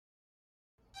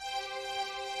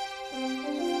Hi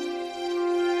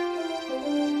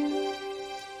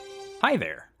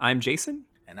there, I'm Jason,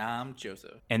 And I'm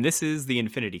Joseph. and this is the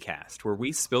Infinity Cast, where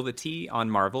we spill the tea on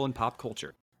Marvel and pop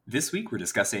culture. This week we're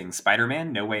discussing Spider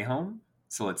Man No Way Home,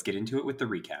 so let's get into it with the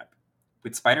recap.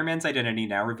 With Spider Man's identity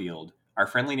now revealed, our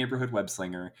friendly neighborhood web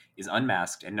slinger is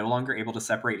unmasked and no longer able to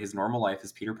separate his normal life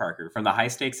as Peter Parker from the high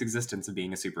stakes existence of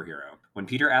being a superhero. When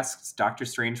Peter asks Doctor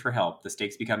Strange for help, the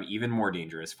stakes become even more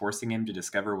dangerous, forcing him to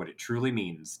discover what it truly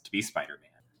means to be Spider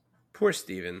Man. Poor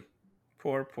Steven.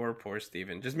 Poor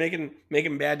Steven. Just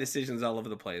making bad decisions all over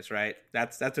the place, right?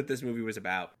 That's what this movie was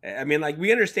about. I mean, like,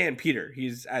 we understand Peter.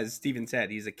 He's, as Steven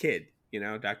said, he's a kid. You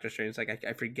know, Doctor Strange's like,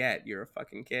 I forget you're a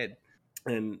fucking kid,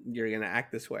 and you're gonna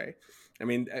act this way. I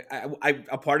mean,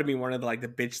 a part of me wanted to like the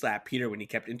bitch slap Peter when he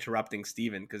kept interrupting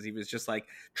Steven, because he was just like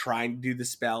trying to do the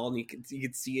spell, and you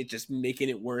could see it just making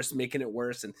it worse,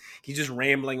 and he's just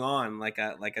rambling on like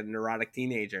a neurotic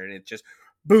teenager, and it just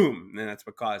boom, and that's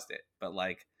what caused it. But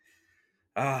like,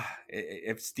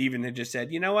 if Steven had just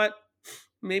said, you know what,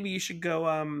 maybe you should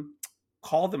go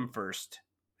call them first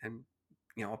and,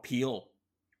 you know, appeal,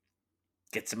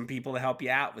 get some people to help you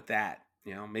out with that.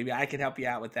 You know, maybe I could help you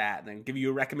out with that and then give you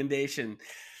a recommendation.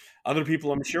 Other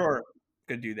people, I'm sure,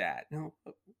 could do that. No,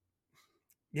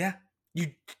 yeah,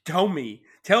 you tell me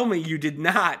you did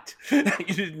not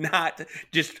you did not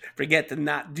just forget to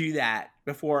not do that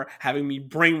before having me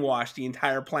brainwash the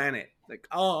entire planet. Like,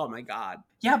 oh my god.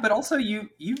 Yeah, but also you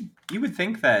would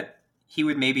think that he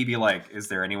would maybe be like, is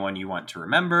there anyone you want to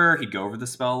remember? He'd go over the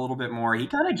spell a little bit more. He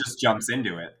kind of just jumps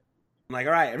into it. I'm like,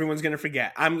 all right, everyone's gonna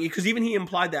forget. Because even he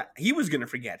implied that he was gonna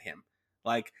forget him.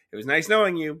 Like, it was nice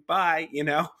knowing you. Bye, you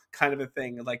know, kind of a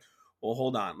thing. Like, well,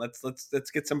 hold on. Let's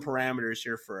get some parameters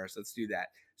here first. Let's do that.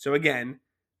 So again,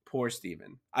 poor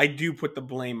Steven. I do put the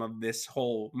blame of this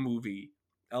whole movie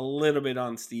a little bit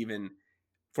on Steven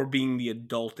for being the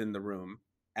adult in the room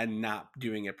and not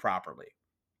doing it properly.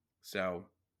 So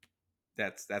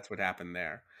that's what happened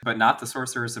there. But not the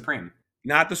Sorcerer Supreme.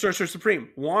 Not the Sorcerer Supreme.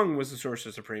 Wong was the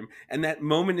Sorcerer Supreme. And that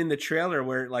moment in the trailer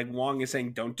where like Wong is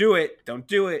saying, don't do it,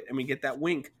 and we get that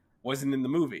wink, wasn't in the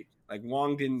movie. Like,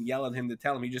 Wong didn't yell at him to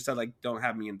tell him. He just said, like, don't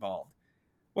have me involved.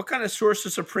 What kind of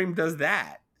Sorcerer Supreme does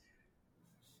that?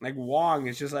 Like, Wong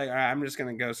is just like, all right, I'm just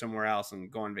going to go somewhere else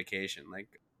and go on vacation.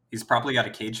 Like, he's probably got a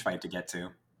cage fight to get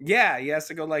to. Yeah, he has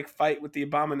to go like fight with the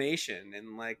Abomination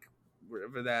in like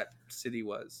wherever that city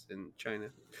was in China.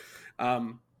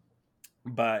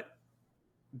 But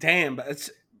damn, but it's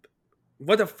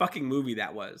what a fucking movie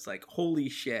that was. Like, holy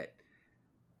shit.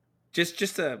 Just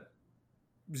to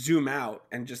zoom out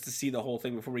and just to see the whole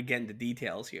thing before we get into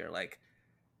details here, like,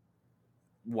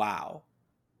 wow.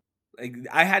 Like,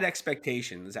 I had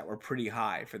expectations that were pretty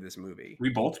high for this movie. We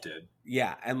both did.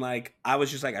 Yeah, and like, I was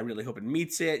just like, I really hope it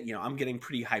meets it. You know, I'm getting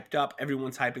pretty hyped up.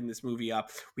 Everyone's hyping this movie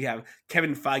up. We have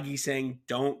Kevin Feige saying,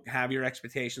 don't have your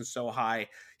expectations so high.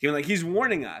 You know, like, he's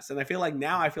warning us. And I feel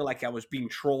like I was being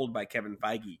trolled by Kevin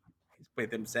Feige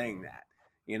with him saying that.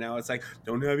 You know, it's like,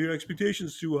 don't have your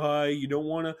expectations too high. You don't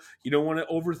want to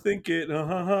overthink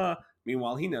it.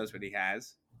 Meanwhile, he knows what he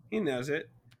has. He knows it.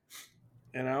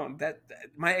 You know, that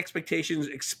my expectations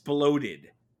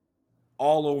exploded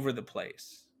all over the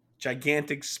place.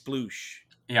 Gigantic sploosh.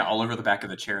 Yeah, all over the back of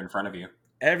the chair in front of you.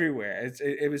 Everywhere.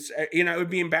 It was, you know, it would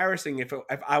be embarrassing if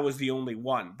I was the only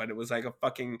one, but it was like a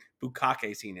fucking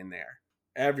bukkake scene in there.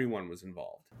 Everyone was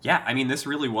involved. Yeah, I mean, this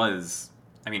really was,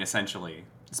 essentially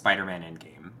Spider-Man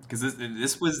Endgame, because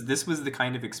this was the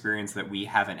kind of experience that we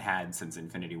haven't had since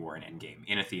Infinity War and Endgame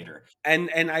in a theater. And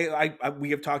I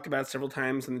we have talked about it several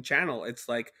times in the channel. It's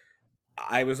like,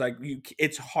 I was like,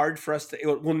 it's hard for us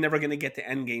to. We're never going to get to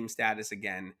Endgame status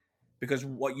again, because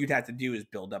what you'd have to do is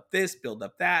build up this, build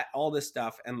up that, all this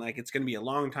stuff, and like, it's going to be a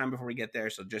long time before we get there.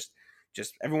 So just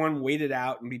everyone wait it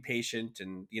out and be patient,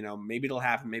 and, you know, maybe it'll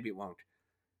happen, maybe it won't.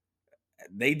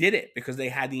 They did it because they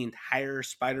had the entire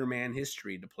Spider-Man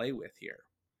history to play with here.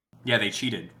 Yeah, they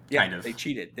cheated. Kind of. They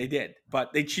cheated. They did,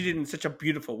 but they cheated in such a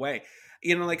beautiful way.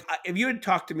 You know, like, if you had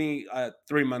talked to me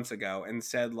 3 months ago and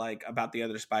said like about the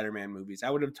other Spider-Man movies, I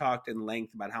would have talked in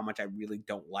length about how much I really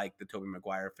don't like the Tobey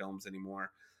Maguire films anymore.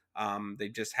 They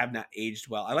just have not aged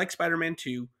well. I like Spider-Man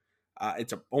 2.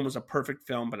 It's almost a perfect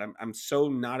film, but I'm so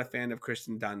not a fan of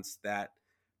Kristen Dunst that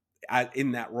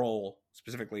in that role,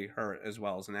 specifically her as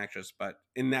well as an actress, but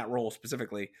in that role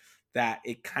specifically, that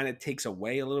it kind of takes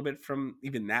away a little bit from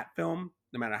even that film,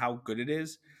 no matter how good it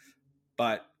is.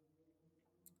 But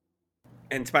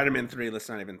and Spider-Man 3, let's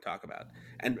not even talk about.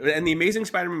 And the Amazing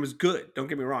Spider-Man was good. Don't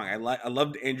get me wrong. I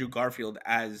loved Andrew Garfield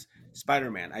as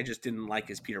Spider-Man. I just didn't like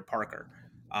his Peter Parker.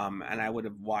 And I would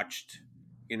have watched,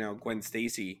 you know, Gwen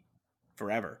Stacy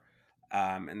forever.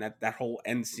 And that whole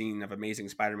end scene of Amazing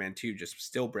Spider-Man 2 just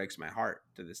still breaks my heart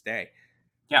to this day.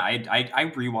 Yeah,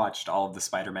 I rewatched all of the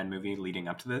Spider-Man movie leading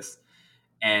up to this,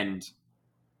 and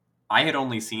I had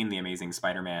only seen The Amazing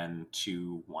Spider-Man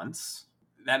 2 once.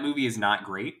 That movie is not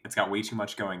great. It's got way too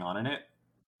much going on in it,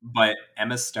 but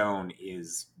Emma Stone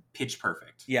is pitch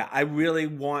perfect. Yeah, I really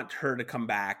want her to come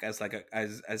back as like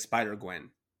as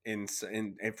Spider-Gwen in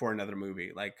for another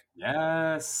movie. Like,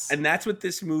 Yes. and that's what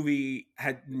this movie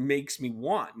makes me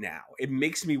want now. It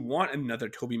makes me want another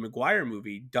Tobey Maguire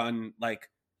movie done like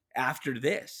after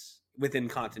this within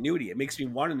continuity. It makes me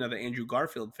want another Andrew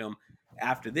Garfield film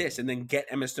after this, and then get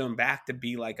Emma Stone back to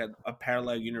be like a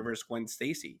parallel universe Gwen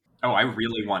Stacy. Oh, I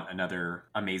really want another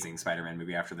Amazing Spider-Man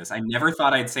movie after this. I never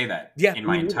thought I'd say that in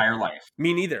my Me neither. entire life.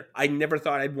 Me neither. I never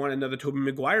thought I'd want another Tobey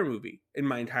Maguire movie in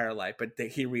my entire life, but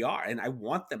here we are, and I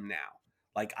want them now.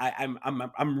 Like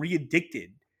I'm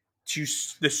re-addicted to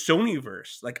the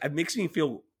Sonyverse. Like it makes me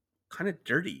feel kind of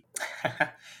dirty.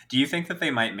 Do you think that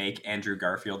they might make Andrew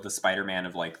Garfield the Spider-Man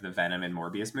of like the Venom and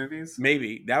Morbius movies?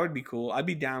 Maybe that would be cool. I'd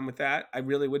be down with that. I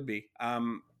really would be.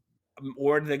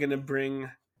 Or they're gonna bring.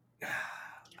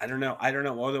 I don't know.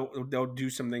 Or they'll do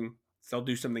something. They'll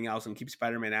do something else and keep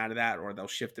Spider-Man out of that, or they'll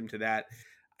shift him to that.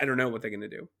 I don't know what they're gonna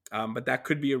do. But that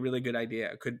could be a really good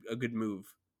idea. A good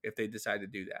move if they decide to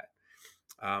do that.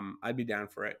 I'd be down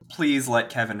for it. Please let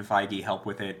Kevin Feige help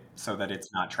with it so that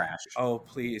it's not trash. Oh,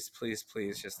 please, please,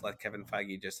 please, just let Kevin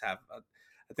Feige just have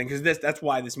a thing, because that's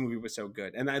why this movie was so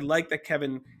good. And I like that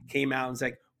Kevin came out and was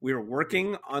like, "We're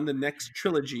working on the next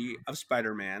trilogy of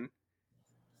Spider-Man,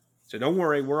 so don't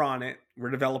worry, we're on it.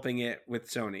 We're developing it with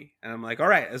Sony." And I'm like, "All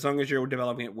right, as long as you're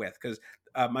developing it with," because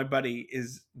my buddy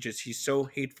is he's so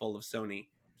hateful of Sony,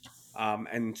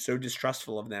 and so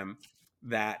distrustful of them,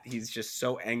 that he's just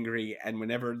so angry. And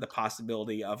whenever the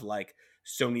possibility of like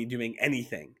Sony doing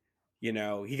anything,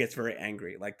 he gets very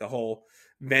angry. Like the whole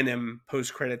Venom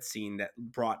post-credit scene that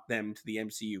brought them to the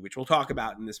MCU, which we'll talk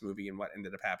about in this movie and what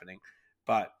ended up happening.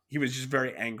 But he was just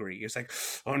very angry. He was like,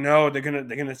 "Oh no, they're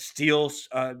gonna steal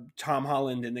Tom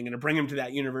Holland, and they're gonna bring him to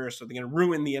that universe, so they're gonna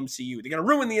ruin the MCU. They're gonna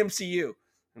ruin the MCU."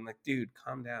 I'm like, "Dude,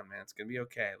 calm down, man. It's gonna be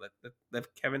okay. Let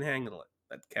Kevin handle it.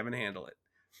 Let Kevin handle it."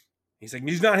 He's like,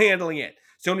 "He's not handling it.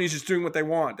 Sony's just doing what they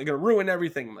want. They're gonna ruin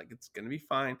everything." I'm like, "It's gonna be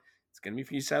fine. It's gonna be."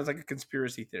 He sounds like a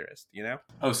conspiracy theorist,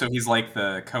 Oh, so he's like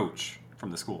the coach from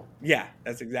the school. Yeah,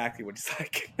 that's exactly what he's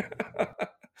like.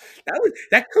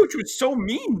 that coach was so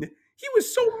mean. He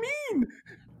was so mean.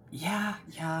 Yeah.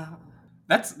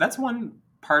 That's one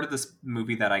part of this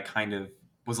movie that I kind of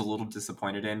was a little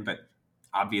disappointed in, but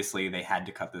obviously they had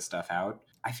to cut this stuff out.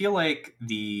 I feel like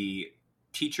the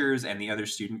teachers and the other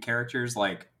student characters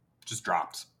like just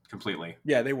dropped completely.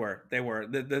 Yeah, they were.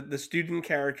 The student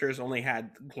characters only had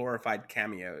glorified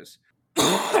cameos.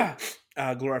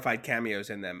 Glorified cameos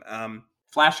in them.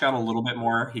 Flash got a little bit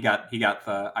more. He got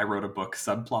the I wrote a book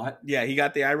subplot. Yeah, he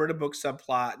got the I wrote a book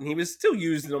subplot, and he was still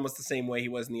used in almost the same way he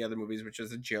was in the other movies, which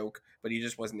was a joke, but he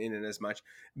just wasn't in it as much.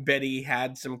 Betty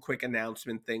had some quick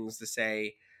announcement things to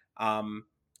say.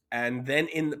 And then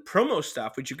in the promo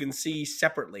stuff, which you can see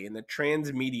separately in the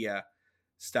transmedia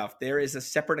stuff, there is a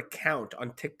separate account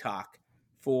on TikTok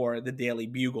for the Daily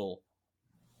Bugle.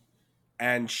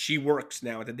 And she works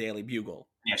now at the Daily Bugle.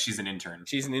 Yeah, she's an intern.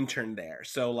 She's an intern there.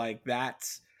 So like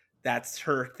that's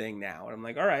her thing now. And I'm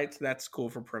like, all right, so that's cool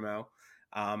for promo.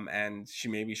 And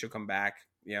she'll come back,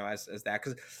 as that.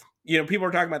 Because, people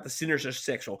are talking about the Sinister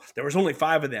Six. Well, there was only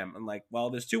 5 of them. I'm like,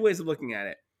 well, there's 2 ways of looking at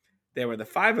it. There were the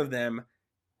 5 of them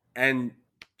and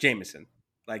Jameson.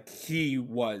 Like he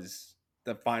was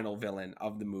the final villain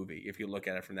of the movie, if you look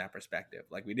at it from that perspective.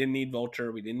 Like we didn't need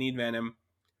Vulture, we didn't need Venom.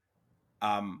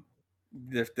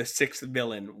 The 6th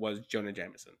villain was Jonah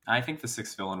Jameson. I think the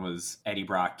 6th villain was Eddie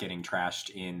Brock getting trashed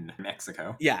in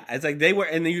Mexico. Yeah, it's like they were,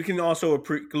 and then you can also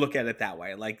look at it that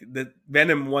way. Like the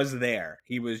Venom was there;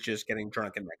 he was just getting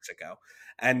drunk in Mexico,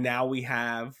 and now we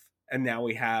have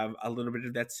a little bit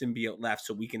of that symbiote left,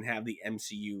 so we can have the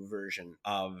MCU version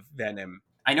of Venom.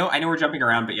 I know we're jumping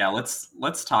around, but yeah,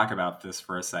 let's talk about this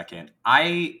for a second.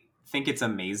 I think it's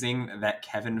amazing that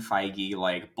Kevin Feige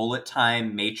like bullet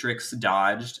time Matrix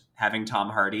dodged having Tom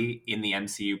Hardy in the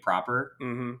MCU proper.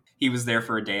 Mm-hmm. He was there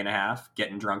for a day and a half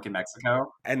getting drunk in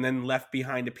Mexico, and then left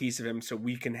behind a piece of him so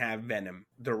we can have Venom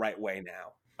the right way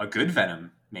now. A good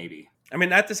Venom, maybe. I mean,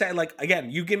 not to say like again,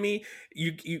 you give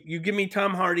me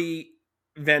Tom Hardy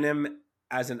Venom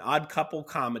as an odd couple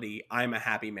comedy, I'm a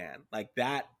happy man. Like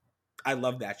that, I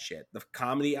love that shit. The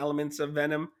comedy elements of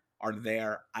Venom are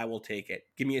there. I will take it.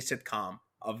 Give me a sitcom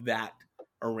of that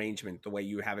arrangement the way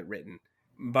you have it written.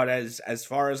 But as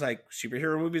far as like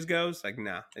superhero movies goes, like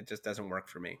nah, it just doesn't work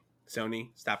for me. Sony,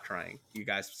 stop trying. You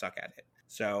guys suck at it.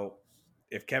 So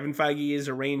if Kevin Feige is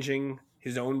arranging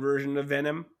his own version of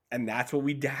Venom, and that's what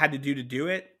we had to do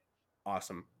it,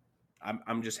 awesome.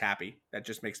 I'm just happy. That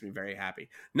just makes me very happy.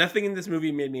 Nothing in this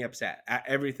movie made me upset.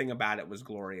 Everything about it was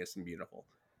glorious and beautiful.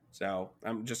 So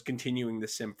I'm just continuing the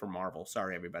simp for Marvel.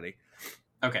 Sorry, everybody.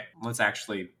 Okay, let's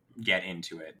actually get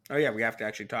into it. Oh yeah, we have to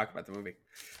actually talk about the movie.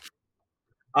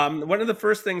 One of the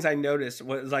first things I noticed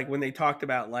was like when they talked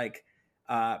about like,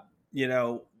 whether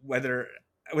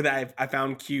I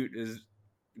found cute is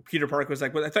Peter Parker was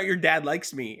like, well, I thought your dad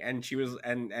likes me. And she was,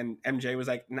 and MJ was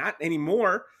like, not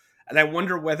anymore. And I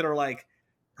wonder whether like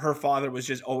her father was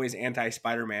just always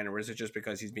anti-Spider-Man, or is it just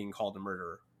because he's being called a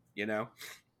murderer?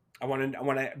 I want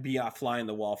to be a fly in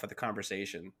the wall for the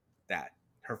conversation that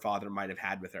her father might have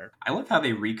had with her. I love how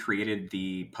they recreated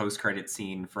the post-credit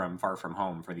scene from Far From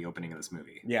Home for the opening of this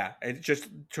movie. Yeah. It just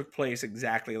took place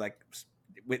exactly right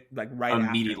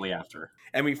immediately after.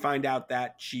 And we find out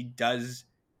that she does,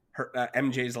 her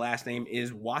MJ's last name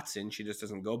is Watson. She just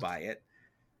doesn't go by it.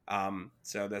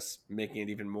 So that's making it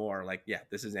even more like, yeah,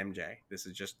 this is MJ. This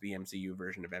is just the MCU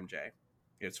version of MJ.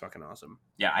 It's fucking awesome.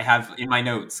 Yeah, I have in my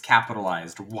notes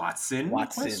capitalized Watson.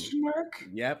 Question mark?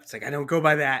 Yep. It's like, I don't go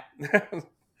by that.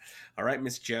 All right,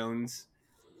 Miss Jones.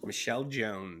 Michelle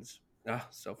Jones. Oh,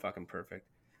 so fucking perfect.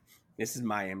 This is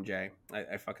my MJ.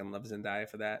 I fucking love Zendaya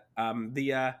for that. One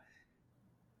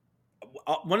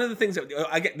of the things that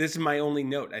I get, this is my only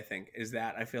note, I think, is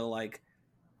that I feel like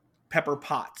Pepper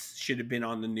Potts should have been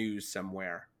on the news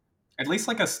somewhere. At least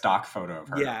like a stock photo of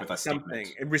her with a something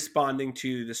statement. Responding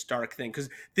to the Stark thing,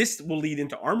 because this will lead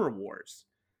into Armor Wars.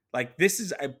 Like, this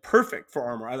is perfect for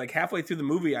Armor. I like halfway through the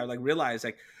movie, I like realized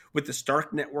like with the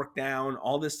Stark network down,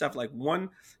 all this stuff, like one,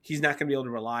 he's not going to be able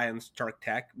to rely on Stark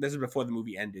tech. This is before the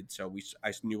movie ended, so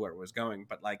I knew where it was going.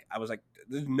 But like, I was like,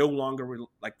 there's no longer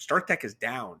like Stark tech is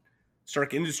down.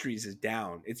 Stark Industries is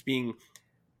down. It's being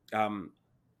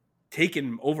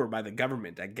taken over by the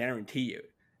government, I guarantee you.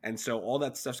 And so all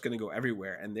that stuff's going to go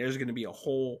everywhere, and there's going to be a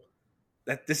whole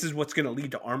that this is what's going to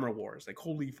lead to Armor Wars. Like,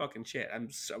 holy fucking shit! I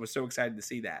was so excited to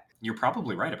see that. You're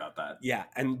probably right about that. Yeah,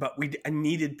 but I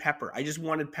needed Pepper. I just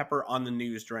wanted Pepper on the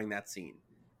news during that scene,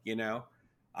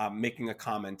 making a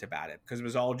comment about it, because it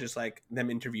was all just like them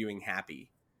interviewing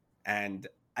Happy, and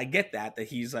I get that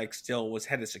he's like still was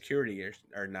head of security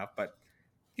or enough, but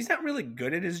he's not really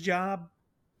good at his job.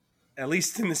 At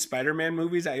least in the Spider-Man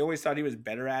movies, I always thought he was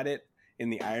better at it in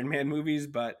the Iron Man movies,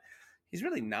 but he's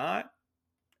really not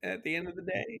at the end of the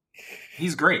day.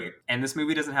 He's great. And this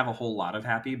movie doesn't have a whole lot of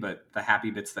Happy, but the Happy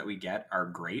bits that we get are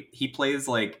great. He plays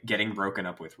like getting broken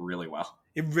up with really well.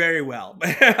 Very well.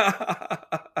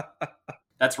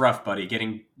 That's rough, buddy.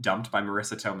 Getting dumped by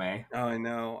Marissa Tomei.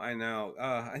 Oh, I know.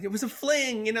 It was a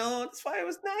fling, That's why it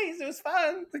was nice. It was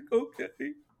fun. Like, okay.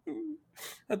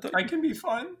 I can be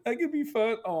fun. I can be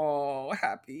fun. Oh,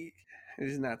 Happy.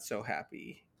 He's not so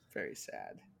happy. Very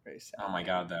sad. Very sad. Oh my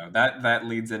god, though. That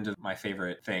leads into my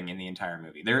favorite thing in the entire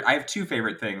movie. I have two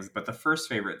favorite things, but the first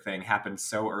favorite thing happened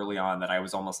so early on that I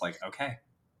was almost like, okay,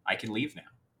 I can leave now.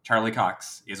 Charlie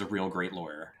Cox is a real great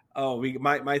lawyer. Oh,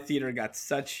 my theater got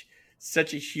such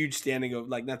a huge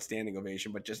not standing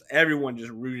ovation, but just everyone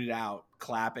just rooted out,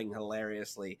 clapping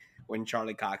hilariously when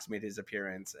Charlie Cox made his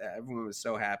appearance. Everyone was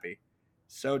so happy.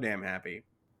 So damn happy.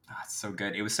 Oh, it's so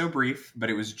good. It was so brief, but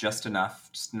it was just enough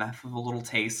of a little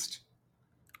taste.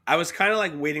 I was kind of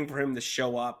like waiting for him to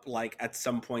show up like at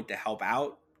some point to help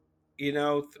out,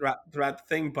 throughout the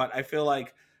thing. But I feel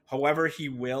like, however, he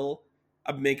will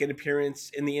make an appearance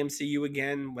in the MCU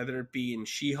again, whether it be in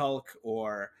She-Hulk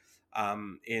or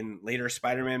in later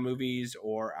Spider-Man movies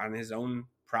or on his own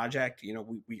project. I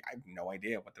have no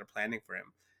idea what they're planning for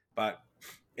him, but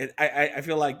I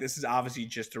feel like this is obviously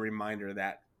just a reminder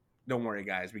that, don't worry,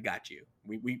 guys, we got you.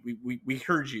 We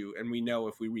heard you, and we know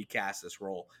if we recast this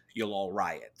role, you'll all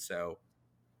riot. So,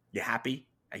 you happy?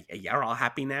 You're all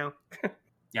happy now?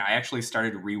 Yeah, I actually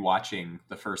started rewatching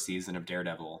the first season of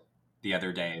Daredevil the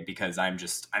other day because I'm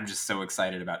just so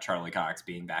excited about Charlie Cox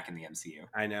being back in the MCU.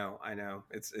 I know.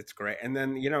 It's great. And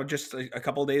then, just a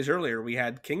couple of days earlier, we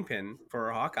had Kingpin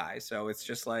for Hawkeye. So it's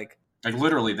just like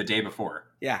literally the day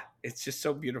before. Yeah, it's just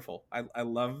so beautiful. I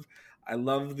love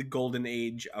the golden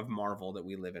age of Marvel that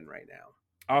we live in right now.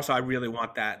 Also, I really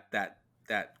want that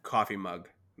coffee mug,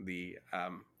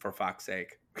 for Fox's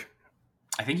sake.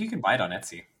 I think you can buy it on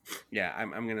Etsy. Yeah,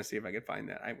 I'm gonna see if I can find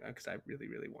that because I really,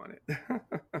 really want it.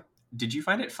 Did you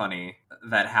find it funny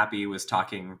that Happy was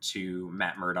talking to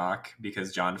Matt Murdock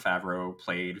because Jon Favreau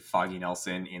played Foggy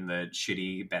Nelson in the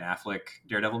shitty Ben Affleck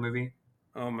Daredevil movie?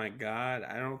 Oh my god,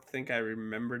 I don't think I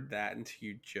remembered that until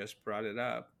you just brought it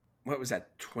up. What was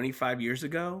that, 25 years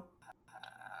ago?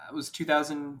 It was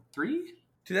 2003.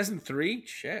 2003.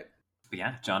 Shit, But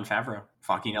yeah, Jon Favreau,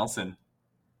 Faki Nelson.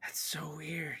 that's so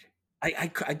weird.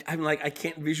 I'm like, I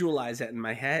can't visualize that in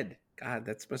my head. God,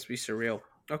 that must be surreal.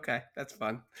 Okay, that's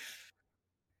fun.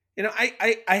 You know,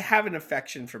 I have an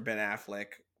affection for Ben Affleck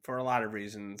for a lot of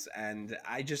reasons, and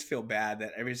I just feel bad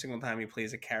that every single time he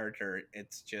plays a character,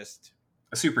 it's just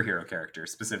A superhero character,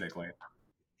 specifically.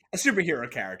 a superhero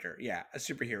character. Yeah, a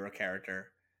superhero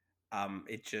character.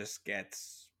 It just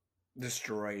gets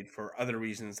destroyed for other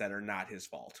reasons that are not his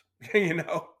fault. You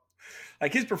know,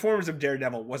 like his performance of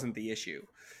Daredevil wasn't the issue.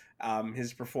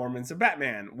 His performance of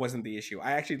Batman wasn't the issue.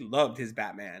 I actually loved his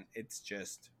Batman. It's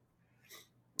just,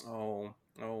 oh,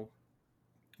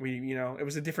 it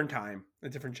was a different time, a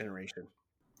different generation.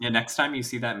 Yeah, next time you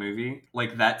see that movie,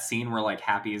 like that scene where like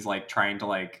Happy's like trying to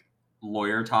like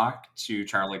lawyer talk to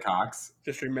Charlie Cox.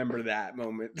 Just remember that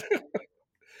moment.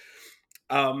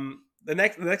 The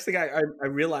next thing I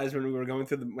realized when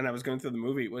I was going through the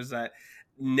movie was that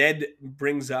Ned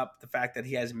brings up the fact that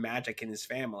he has magic in his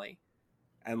family,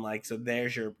 and like, so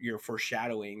there's your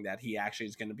foreshadowing that he actually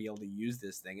is going to be able to use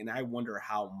this thing, and I wonder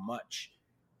how much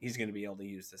he's going to be able to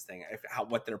use this thing,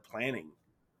 what they're planning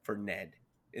for Ned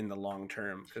in the long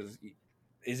term, because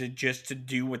is it just to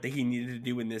do what he needed to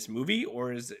do in this movie,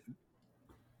 or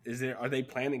are they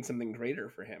planning something greater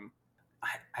for him?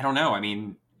 I don't know. I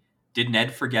mean, did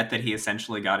Ned forget that he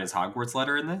essentially got his Hogwarts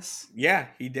letter in this? Yeah,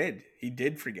 he did. He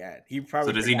did forget. He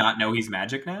probably So does he not know he's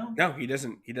magic now? No, he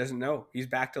doesn't. He doesn't know. He's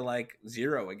back to like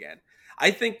zero again.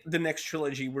 I think the next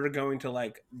trilogy we're going to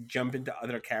like jump into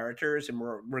other characters, and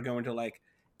we're going to like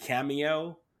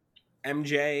cameo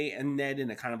MJ and Ned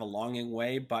in a kind of a longing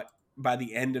way, but by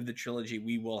the end of the trilogy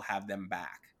we will have them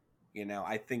back. You know,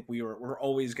 I think we're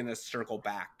always going to circle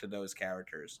back to those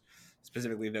characters,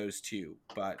 specifically those two,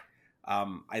 but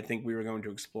I think we were going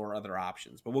to explore other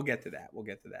options, but we'll get to that.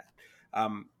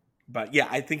 But yeah,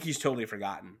 I think he's totally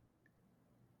forgotten,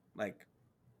 like,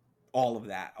 all of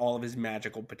that, all of his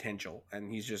magical potential,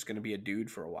 and he's just going to be a dude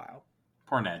for a while.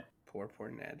 Poor Ned. Poor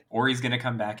Ned. Or he's going to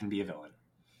come back and be a villain.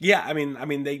 Yeah, I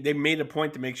mean, they made a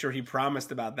point to make sure he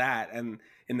promised about that, and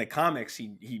in the comics,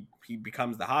 he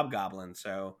becomes the Hobgoblin.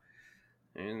 So,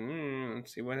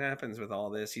 let's see what happens with all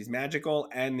this. He's magical,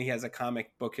 and he has a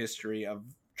comic book history of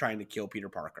trying to kill Peter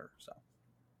Parker. So,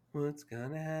 what's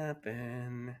gonna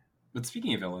happen? But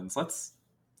speaking of villains, let's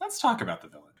talk about the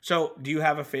villain. So, do you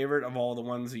have a favorite of all the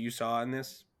ones that you saw in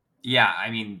this? Yeah,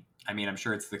 I mean, I'm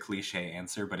sure it's the cliche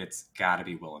answer, but it's got to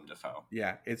be Willem Dafoe.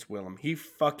 Yeah, it's Willem. He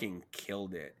fucking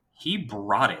killed it. He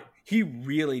brought it. He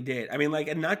really did. I mean, like,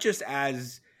 and not just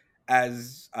as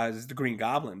the Green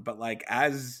Goblin, but like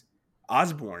as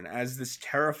Osborn, as this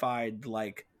terrified,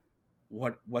 like,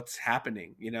 what's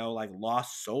happening, you know, like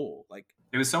lost soul. Like,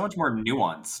 it was so much more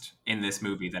nuanced in this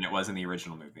movie than it was in the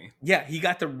original movie. Yeah, he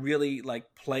got to really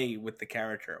like play with the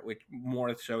character, which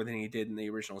more so than he did in the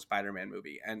original Spider-Man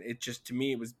movie, and it just, to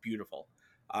me, it was beautiful.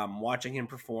 Watching him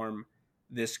perform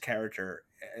this character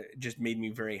just made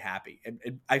me very happy.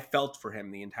 I felt for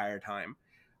him the entire time.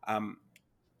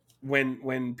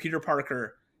 When Peter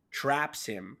Parker traps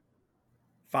him,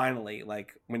 finally,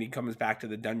 like when he comes back to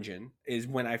the dungeon, is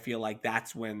when I feel like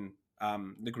that's when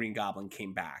the Green Goblin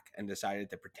came back and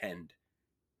decided to pretend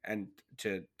and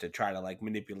to try to like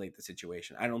manipulate the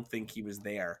situation. I don't think he was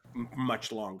there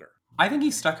much longer. I think he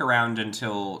stuck around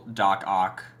until Doc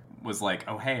Ock was like,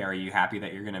 "Oh, hey, are you happy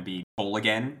that you're going to be whole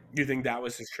again?" You think that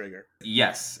was his trigger?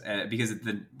 Yes, because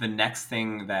the next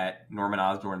thing that Norman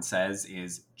Osborn says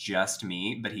is "just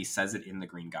me," but he says it in the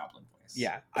Green Goblin voice.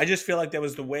 Yeah, I just feel like that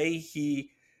was the way he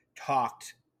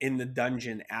talked in the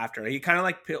dungeon after. He kind of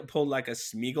like pulled like a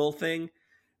Smeagol thing,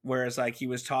 whereas like he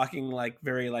was talking like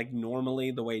very like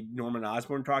normally the way Norman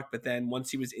Osborn talked, but then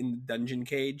once he was in the dungeon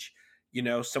cage, you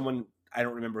know, someone, I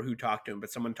don't remember who talked to him,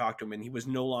 but someone talked to him, and he was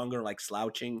no longer like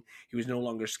slouching. He was no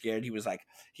longer scared. He was like,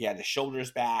 he had his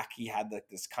shoulders back. He had like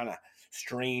this kind of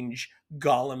strange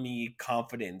Gollum-y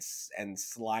confidence and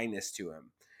slyness to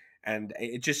him. And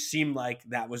it just seemed like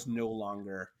that was no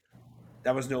longer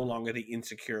the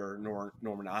insecure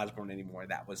Norman Osborn anymore.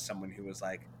 That was someone who was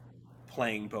like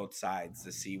playing both sides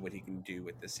to see what he can do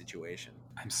with this situation.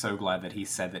 I'm so glad that he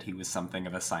said that he was something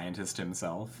of a scientist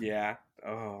himself. Yeah.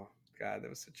 Oh, God, that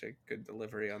was such a good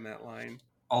delivery on that line.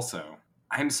 Also,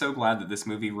 I'm so glad that this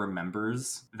movie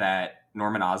remembers that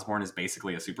Norman Osborn is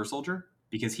basically a super soldier,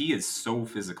 because he is so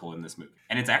physical in this movie.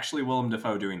 And it's actually Willem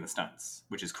Dafoe doing the stunts,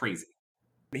 which is crazy.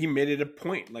 He made it a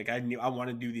point. Like, I knew I want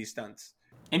to do these stunts.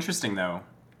 Interesting, though.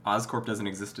 Oscorp doesn't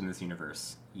exist in this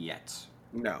universe yet.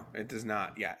 No, it does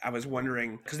not. Yeah, I was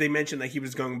wondering, because they mentioned that he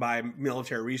was going by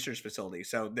military research facility.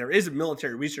 So there is a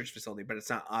military research facility, but it's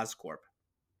not Oscorp.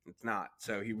 It's not.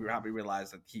 So he probably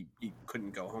realized that he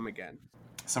couldn't go home again.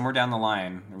 Somewhere down the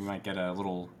line, we might get a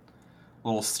little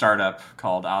startup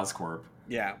called Oscorp.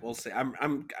 Yeah, we'll see.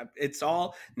 It's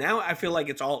all now. I feel like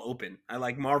it's all open. I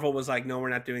like Marvel was like, no, we're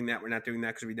not doing that. We're not doing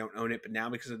that because we don't own it. But now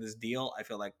because of this deal, I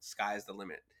feel like sky's the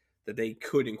limit. That they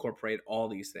could incorporate all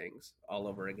these things all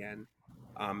over again,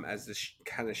 as this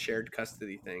kind of shared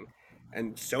custody thing.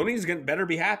 And Sony's gonna better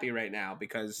be happy right now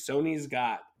because Sony's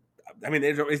got. I mean,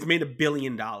 it's made $1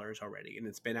 billion already, and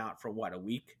it's been out for what, a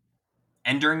week?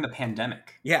 And during the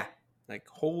pandemic. Yeah, like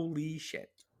holy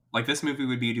shit. Like this movie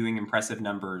would be doing impressive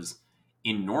numbers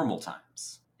in normal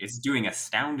times. It's doing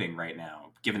astounding right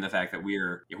now, given the fact that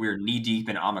we're knee deep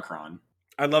in Omicron.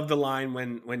 I love the line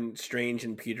when Strange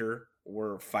and Peter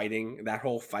were fighting. That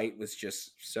whole fight was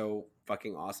just so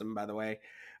fucking awesome. By the way,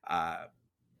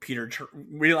 Peter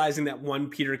realizing that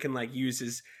Peter can like use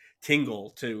his tingle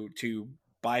to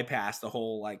bypass the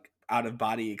whole like out of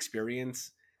body experience.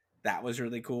 That was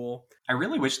really cool. I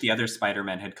really wish the other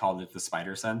Spider-Man had called it the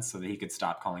Spider Sense so that he could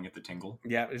stop calling it the Tingle.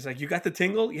 Yeah, it's like, you got the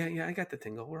tingle? Yeah, I got the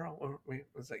tingle.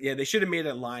 It's like, yeah, they should have made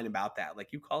a line about that.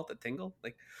 Like, you call it the tingle?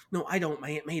 Like, no, I don't. My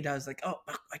Aunt May does. Like, oh,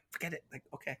 I forget it. Like,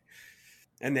 okay.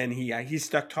 And then he's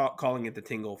stuck calling it the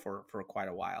tingle for quite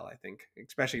a while, I think,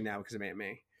 especially now because of Aunt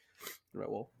May.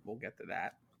 But we'll get to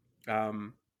that.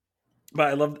 But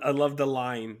I love the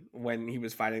line when he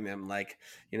was fighting them. Like,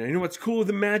 you know what's cool with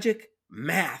the magic?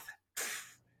 Math.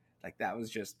 Like that was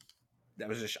just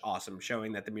awesome,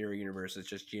 showing that the mirror universe is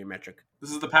just geometric. This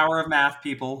is the power of math,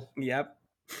 people. Yep,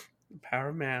 the power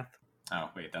of math. Oh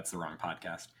wait, that's the wrong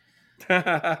podcast.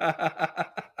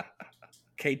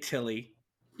 Okay, Tilly.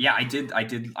 Yeah, I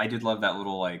did love that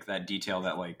little like that detail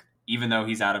that like even though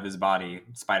he's out of his body,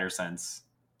 Spider Sense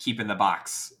keep in the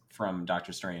box from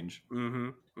Doctor Strange.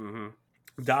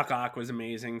 Doc Ock was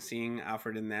amazing. Seeing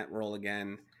Alfred in that role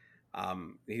again,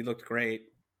 he looked great.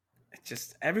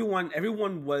 Just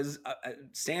everyone was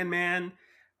Sandman,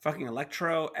 fucking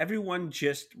Electro. Everyone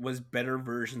just was better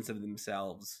versions of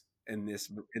themselves in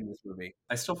this movie.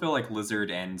 I still feel like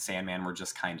Lizard and Sandman were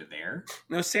just kind of there.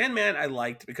 No, Sandman I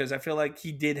liked because I feel like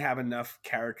he did have enough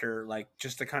character, like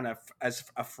just to kind of as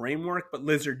a framework. But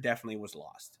Lizard definitely was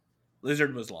lost.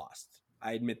 Lizard was lost.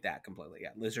 I admit that completely. Yeah,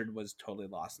 Lizard was totally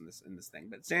lost in this thing.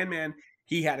 But Sandman,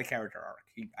 he had a character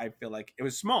arc. I feel like it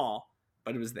was small,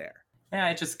 but it was there. Yeah,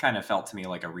 it just kind of felt to me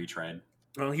like a retread.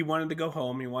 Well, he wanted to go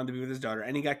home. He wanted to be with his daughter,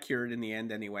 and he got cured in the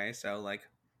end anyway. So, like,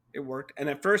 it worked. And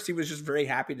at first, he was just very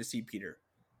happy to see Peter,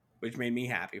 which made me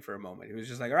happy for a moment. He was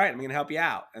just like, all right, I'm going to help you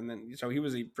out. And then, so he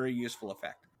was a very useful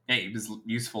effect. Yeah, he was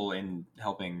useful in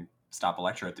helping stop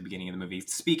Electro at the beginning of the movie.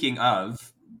 Speaking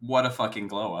of, what a fucking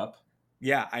glow up.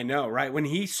 Yeah, I know, right? When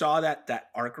he saw that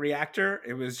arc reactor,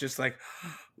 it was just like,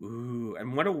 ooh.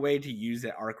 And what a way to use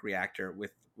that arc reactor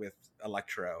with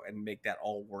Electro and make that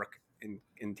all work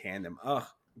in tandem. Oh,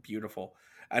 beautiful.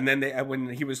 And then when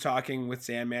he was talking with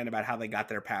Sandman about how they got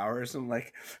their powers, and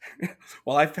like,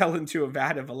 well, I fell into a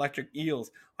vat of electric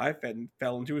eels. I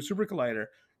fell into a super collider.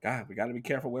 God, we got to be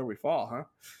careful where we fall, huh?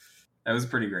 That was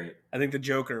pretty great. I think the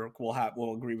Joker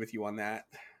will agree with you on that.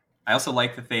 I also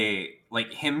like that they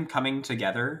like him coming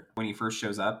together when he first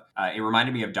shows up. It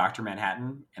reminded me of Dr.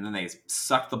 Manhattan, and then they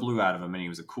sucked the blue out of him, and he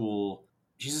was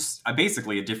he's just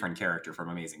basically a different character from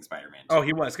Amazing Spider-Man 2. Oh,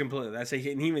 he was completely.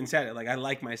 And he even said it. Like, I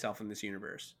like myself in this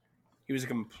universe. He was a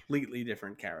completely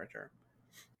different character.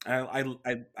 I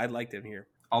liked him here.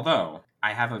 Although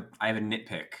I have a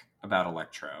nitpick about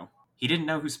Electro. He didn't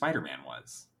know who Spider-Man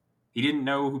was. He didn't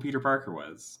know who Peter Parker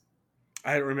was.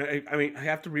 I don't remember. I mean, I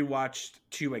have to rewatch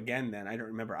 2 again. Then I don't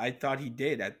remember. I thought he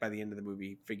did by the end of the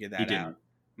movie figure that out.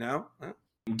 No. Huh?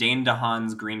 Dane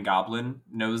DeHaan's Green Goblin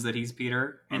knows that he's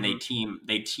Peter, and they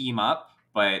team up,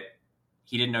 but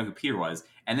he didn't know who Peter was.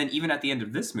 And then even at the end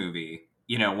of this movie,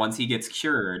 once he gets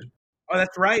cured. Oh,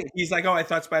 that's right. He's like, oh, I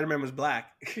thought Spider-Man was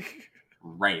black.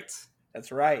 Right.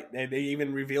 That's right. They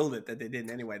even revealed it that they didn't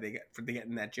anyway. They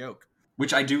getting that joke.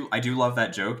 Which I do love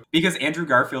that joke because Andrew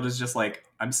Garfield is just like,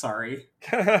 I'm sorry.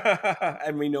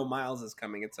 And we know Miles is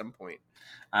coming at some point.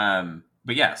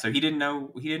 But yeah, so he didn't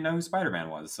know who Spider-Man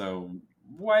was. So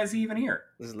why is he even here?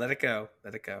 Just let it go.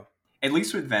 Let it go. At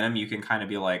least with Venom, you can kind of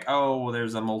be like, oh, well,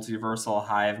 there's a multiversal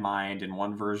hive mind, and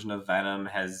one version of Venom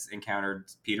has encountered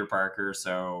Peter Parker,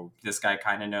 so this guy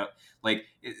kind of know. Like,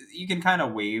 you can kind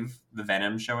of waive the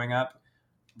Venom showing up.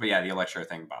 But yeah, the Electro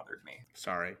thing bothered me.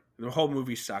 Sorry. The whole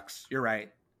movie sucks. You're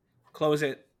right. Close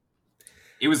it.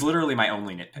 It was literally my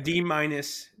only nitpick.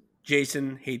 D-.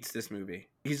 Jason hates this movie.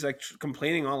 He's like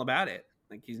complaining all about it.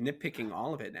 Like he's nitpicking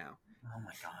all of it now. Oh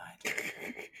my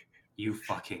god. You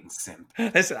fucking simp.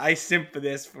 Listen, I simp for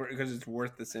this because it's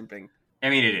worth the simping. I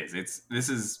mean, it is. This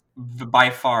is by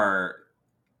far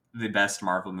the best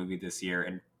Marvel movie this year,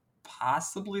 and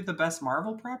possibly the best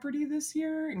Marvel property this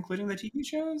year, including the TV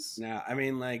shows. Now, I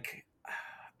mean, like,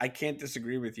 I can't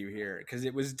disagree with you here because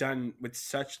it was done with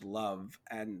such love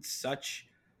and such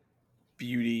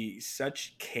beauty,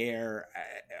 such care,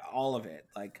 all of it.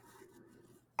 Like,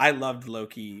 I loved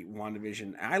Loki,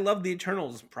 WandaVision. I love the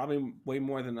Eternals probably way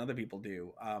more than other people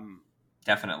do.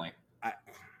 Definitely. I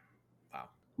Wow,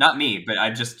 Not me, but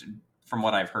I just, from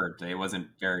what I've heard, it wasn't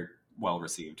very well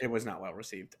received. it was not well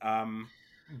received.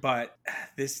 But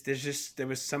there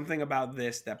was something about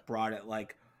this that brought it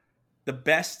like the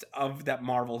best of that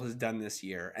Marvel has done this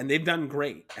year, and they've done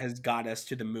great, has got us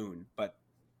to the moon. But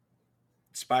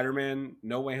Spider-Man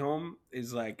No Way Home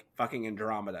is like fucking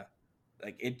Andromeda.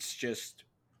 Like, it's just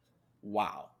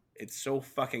wow. It's so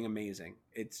fucking amazing.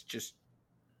 It's just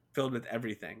filled with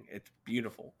everything. It's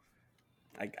beautiful.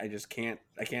 I just can't.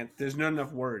 There's not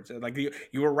enough words. Like,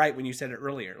 you were right when you said it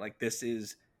earlier. Like, this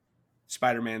is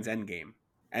Spider-Man's Endgame,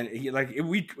 and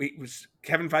it was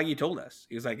Kevin Feige told us,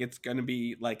 he was like, it's gonna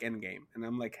be like Endgame, and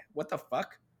I'm like, what the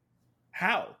fuck?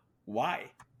 How? Why?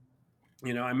 I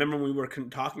remember we were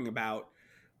talking about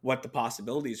what the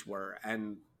possibilities were,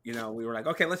 and we were like,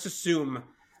 okay, let's assume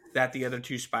that the other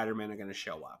two Spider-Men are going to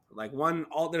show up. Like,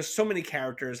 there's so many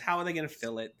characters. How are they going to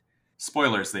fill it?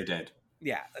 Spoilers, they did.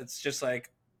 Yeah, it's just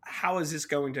like, how is this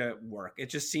going to work?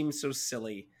 It just seems so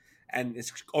silly, and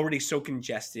it's already so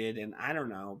congested, and I don't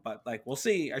know, but like, we'll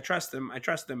see. I trust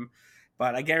them,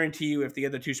 but I guarantee you, if the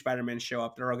other two Spider-Men show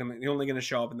up, they're only going to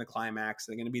show up in the climax.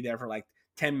 They're going to be there for like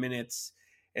 10 minutes.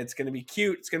 It's going to be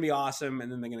cute, it's going to be awesome,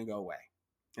 and then they're going to go away,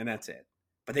 and that's it.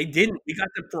 But they didn't. We got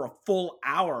them for a full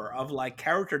hour of like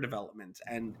character development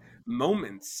and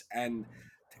moments, and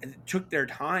it took their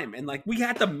time, and like, we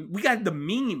got the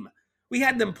meme. We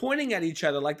had them pointing at each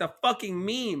other like the fucking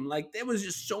meme. Like, there was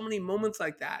just so many moments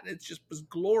like that. It just was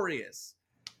glorious.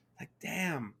 Like,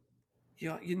 damn,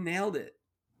 you nailed it.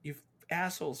 You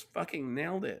assholes fucking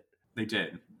nailed it. They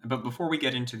did. But before we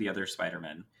get into the other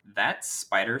Spider-Men, that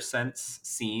Spider Sense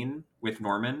scene with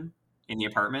Norman in the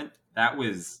apartment, that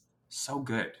was so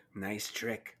good. Nice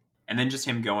trick. And then just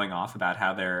him going off about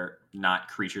how they're not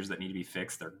creatures that need to be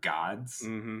fixed, they're gods.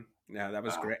 Mm-hmm. Yeah, that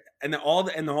was great. And all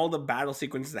the battle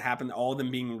sequences that happened, all of them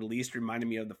being released, reminded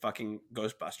me of the fucking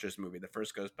Ghostbusters movie, the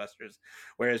first Ghostbusters,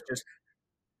 where it's just,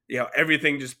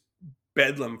 everything just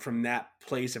bedlam from that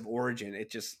place of origin.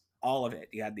 It just, all of it.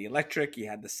 You had the electric, you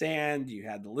had the sand, you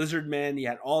had the lizard men, you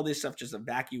had all this stuff just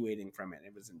evacuating from it.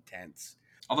 It was intense.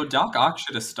 Although Doc Ock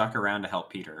should have stuck around to help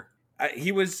Peter.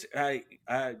 He was like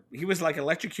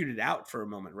electrocuted out for a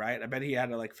moment, right? I bet he had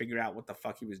to like figure out what the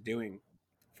fuck he was doing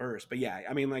first. But yeah,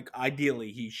 I mean, like,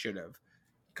 ideally he should have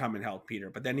come and helped Peter,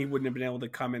 but then he wouldn't have been able to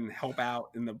come and help out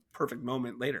in the perfect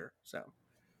moment later. So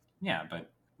yeah,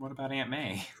 but what about Aunt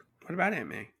May? What about Aunt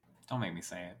May? Don't make me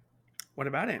say it. What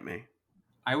about Aunt May?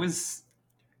 I was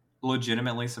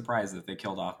legitimately surprised that they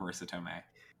killed off Marissa Tomei.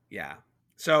 Yeah.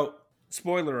 So,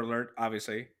 spoiler alert,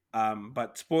 obviously.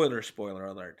 But spoiler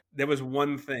alert. There was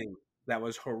one thing that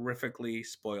was horrifically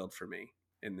spoiled for me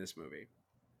in this movie.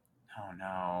 Oh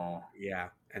no. Yeah,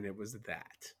 and it was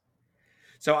that.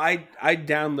 So I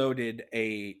downloaded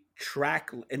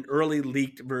an early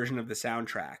leaked version of the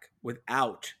soundtrack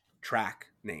without track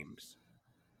names.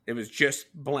 It was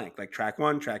just blank, like track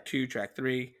 1, track 2, track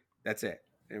 3. That's it.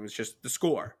 It was just the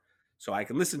score. So I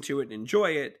can listen to it and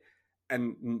enjoy it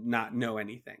and not know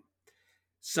anything.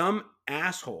 Some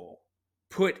asshole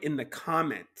put in the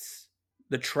comments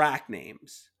the track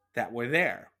names that were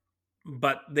there,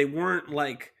 but they weren't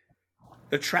like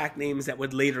the track names that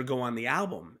would later go on the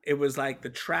album. It was like the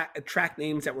track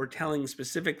names that were telling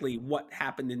specifically what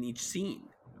happened in each scene.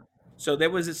 So there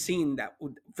was a scene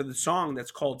for the song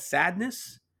that's called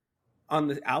Sadness on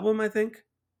the album, I think,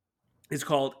 is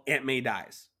called Aunt May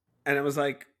Dies. And it was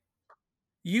like,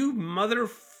 you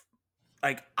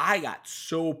like, I got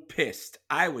so pissed.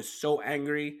 I was so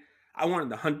angry. I wanted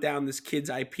to hunt down this kid's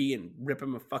IP and rip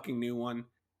him a fucking new one.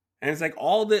 And it's like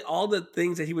all the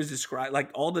things that he was describing, like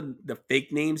all the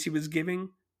fake names he was giving,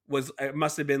 it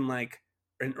must have been like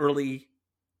an early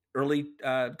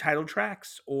title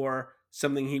tracks or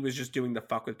something he was just doing to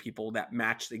fuck with people that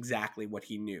matched exactly what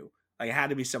he knew. Like, it had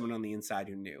to be someone on the inside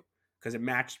who knew, because it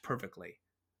matched perfectly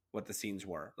what the scenes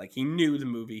were. Like, he knew the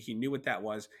movie, he knew what that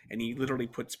was, and he literally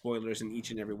put spoilers in each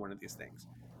and every one of these things.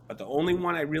 But the only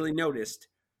one I really noticed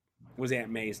was Aunt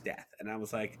May's death, and I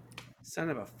was like, son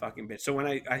of a fucking bitch. So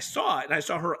when I saw it, and I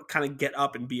saw her kind of get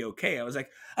up and be okay, I was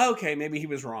like, okay, maybe he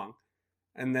was wrong.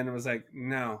 And then it was like,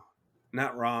 no,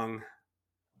 not wrong.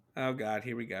 Oh God,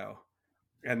 here we go.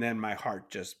 And then my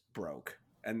heart just broke.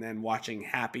 and then watching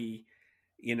Happy,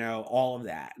 all of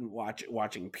that, and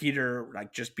watching Peter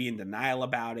like just be in denial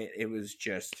about it. It was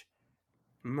just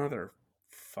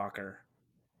motherfucker.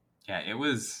 Yeah, it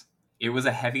was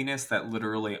a heaviness that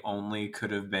literally only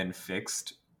could have been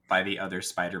fixed by the other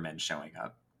Spider-Men showing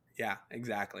up. Yeah,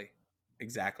 exactly.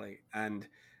 And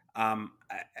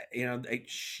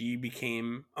she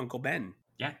became Uncle Ben.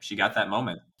 Yeah, she got that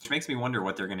moment, which makes me wonder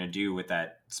what they're going to do with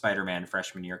that Spider-Man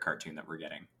freshman year cartoon that we're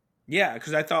getting. Yeah,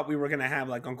 because I thought we were gonna have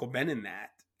like Uncle Ben in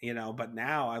that, but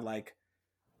now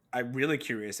I'm really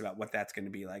curious about what that's gonna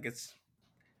be like. It's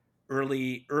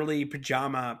early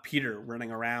pajama Peter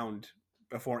running around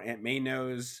before Aunt May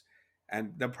knows,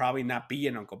 and there'll probably not be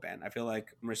an Uncle Ben. I feel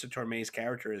like Marissa Tomei's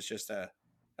character is just a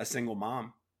single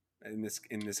mom in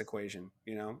this equation.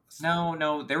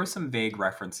 No, there were some vague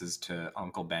references to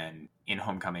Uncle Ben in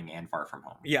Homecoming and Far From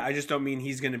Home. Yeah, I just don't mean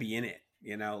he's going to be in it,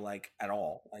 like at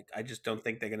all. Like I just don't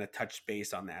think they're going to touch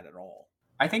base on that at all.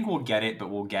 I think we'll get it, but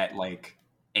we'll get like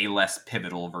a less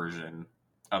pivotal version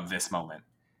of this moment.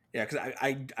 Yeah, because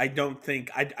I don't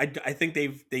think I think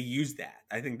they used that.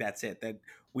 I think that's it. That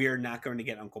we are not going to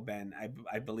get Uncle Ben.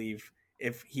 I believe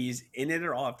if he's in it at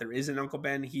all, if there is an Uncle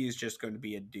Ben, he is just going to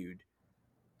be a dude.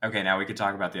 Okay, now we could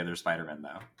talk about the other Spider-Man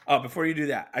though. Oh, before you do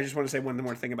that, I just want to say one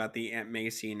more thing about the Aunt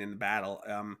May scene in the battle.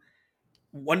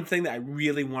 One thing that I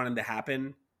really wanted to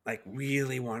happen,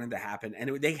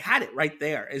 and they had it right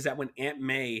there, is that when Aunt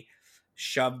May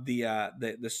shoved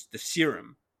the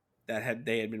serum that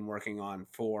they had been working on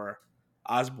for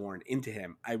Osborn into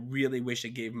him, I really wish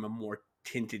it gave him a more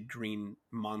tinted green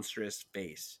monstrous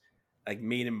face, like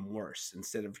made him worse.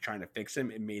 Instead of trying to fix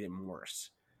him, it made him worse,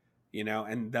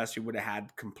 and thus you would have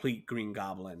had complete Green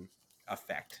Goblin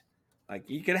effect. Like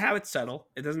you could have it subtle,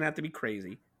 it doesn't have to be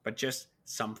crazy, but just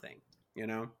something.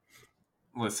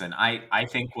 Listen, I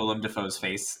think Willem Dafoe's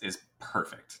face is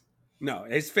perfect. No,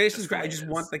 his face is great. I just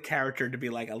want the character to be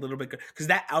like a little bit good, because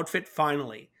that outfit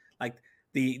finally, like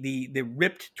the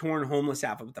ripped, torn, homeless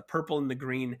outfit with the purple and the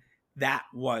green, that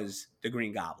was the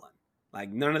Green Goblin. Like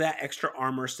none of that extra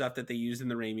armor stuff that they used in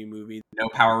the Raimi movie. No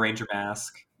Power Ranger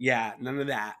mask. Yeah, none of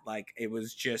that. Like it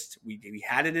was just we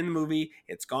had it in the movie.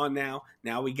 It's gone now.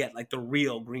 Now we get like the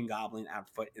real Green Goblin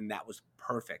outfit, and that was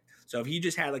perfect. So if he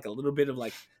just had like a little bit of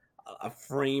like a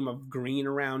frame of green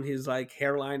around his like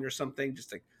hairline or something,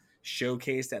 just like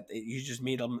showcase that you just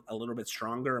made him a little bit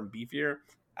stronger and beefier,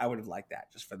 I would have liked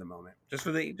that just for the moment, just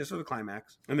for the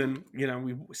climax. And then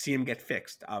we see him get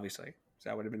fixed, obviously. So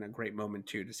that would have been a great moment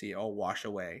too, to see it all wash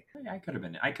away. I could have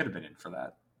been in for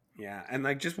that. Yeah, and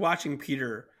like just watching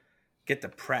Peter get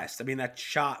depressed. I mean, that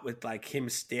shot with like him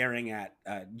staring at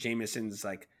Jameson's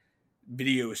like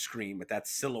video screen with that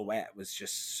silhouette was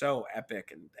just so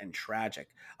epic and tragic.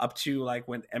 Up to like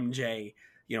when MJ,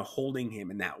 holding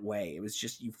him in that way, it was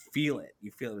just you feel it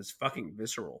was fucking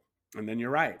visceral. And then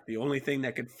you're right, the only thing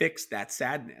that could fix that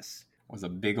sadness was a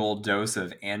big old dose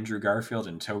of Andrew Garfield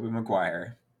and Tobey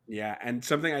Maguire. Yeah, and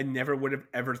something I never would have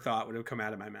ever thought would have come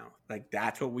out of my mouth. Like,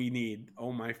 that's what we need.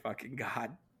 Oh my fucking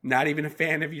God. Not even a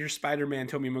fan of your Spider-Man,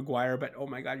 Tobey Maguire, but oh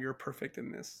my God, you're perfect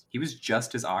in this. He was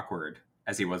just as awkward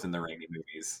as he was in the Raimi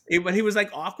movies. But he was like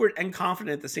awkward and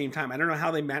confident at the same time. I don't know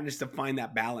how they managed to find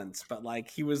that balance, but like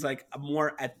he was like a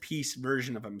more at peace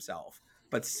version of himself,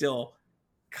 but still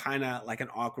kind of like an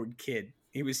awkward kid.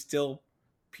 He was still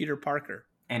Peter Parker.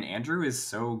 And Andrew is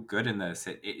so good in this.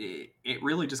 It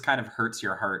really just kind of hurts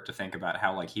your heart to think about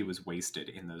how like he was wasted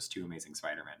in those two Amazing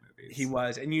Spider-Man movies. He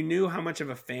was, and you knew how much of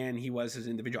a fan he was as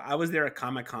an individual. I was there at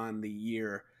Comic-Con the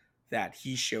year that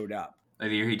he showed up. The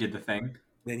year he did the thing?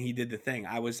 Then he did the thing.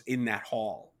 I was in that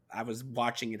hall. I was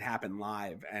watching it happen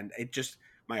live, and it just,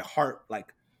 my heart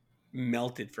like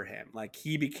melted for him. Like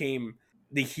he became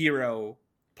the hero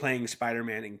playing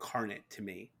Spider-Man incarnate to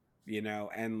me.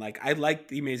 And like I like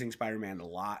the Amazing Spider-Man a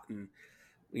lot, and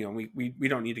we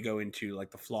don't need to go into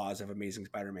like the flaws of Amazing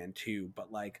Spider-Man 2, but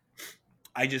like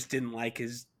I just didn't like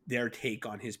their take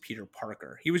on his Peter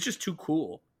Parker. He was just too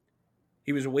cool.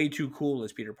 He was way too cool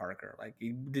as Peter Parker. Like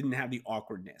he didn't have the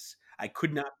awkwardness. I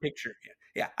could not picture him.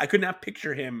 Yeah, I could not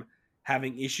picture him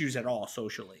having issues at all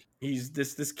socially. He's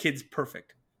this kid's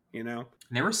perfect. And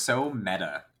they were so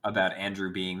meta about Andrew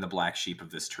being the black sheep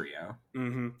of this trio.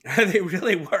 Mm-hmm. They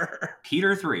really were.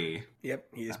 Peter 3. Yep,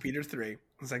 he is Peter 3.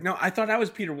 It's like, no, I thought I was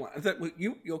Peter 1. I thought,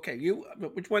 you okay,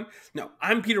 which one? No,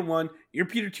 I'm Peter 1, you're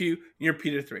Peter 2, you're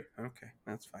Peter 3. Okay,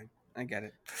 that's fine. I get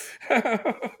it.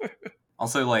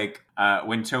 Also, like,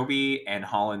 when Tobey and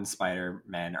Holland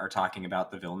Spider-Man are talking about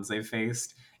the villains they've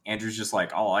faced, Andrew's just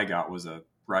like, all I got was a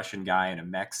Russian guy in a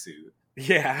mech suit.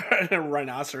 Yeah, a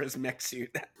rhinoceros mech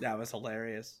suit. That was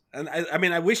hilarious. And I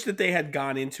mean, I wish that they had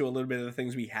gone into a little bit of the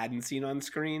things we hadn't seen on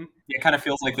screen. It kind of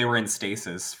feels like they were in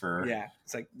stasis for. Yeah,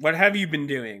 it's like, what have you been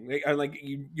doing? Like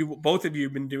you both of you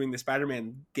have been doing the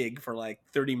Spider-Man gig for like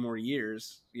 30 more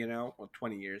years, well,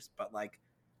 20 years, but like,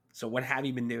 so what have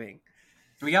you been doing?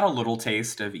 We got a little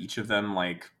taste of each of them.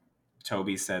 Like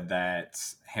Toby said that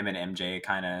him and MJ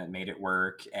kind of made it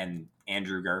work, and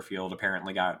Andrew Garfield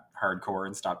apparently got hardcore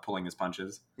and stopped pulling his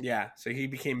punches. Yeah, so he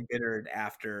became bittered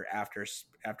after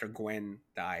Gwen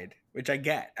died, which I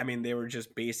get. I mean, they were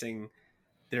just basing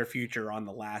their future on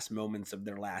the last moments of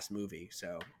their last movie,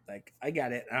 so like I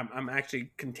get it. I'm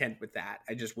actually content with that.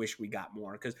 I just wish we got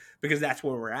more because that's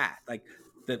where we're at. Like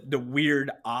the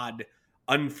weird, odd,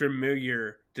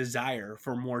 unfamiliar desire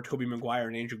for more Tobey Maguire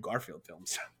and Andrew Garfield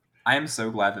films. I am so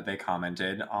glad that they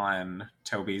commented on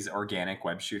Toby's organic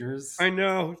web shooters. I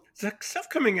know. Is that stuff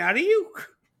coming out of you?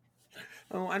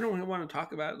 Oh, I don't want to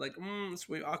talk about it. Like, it's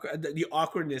way awkward. The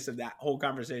awkwardness of that whole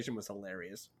conversation was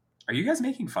hilarious. Are you guys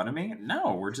making fun of me?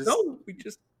 No, we're just... No,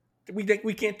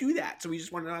 we can't do that. So we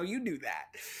just want to know how you do that.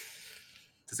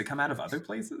 Does it come out of other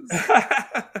places?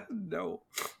 No.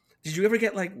 Did you ever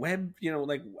get like web,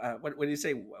 what do you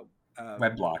say?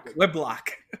 Webblock. Webblock.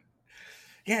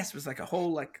 Yes, it was like a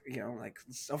whole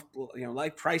self,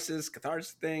 life crisis,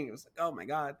 catharsis thing. It was like, oh my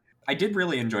God. I did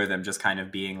really enjoy them just kind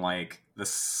of being like the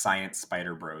science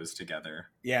spider bros together.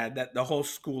 Yeah, that the whole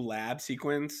school lab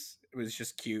sequence, it was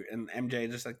just cute. And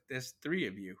MJ just like, there's 3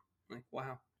 of you. Like,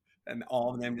 wow. And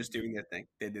all of them just doing their thing.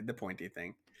 They did the pointy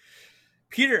thing.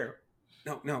 Peter.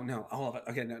 No. All of it.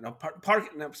 Okay, no.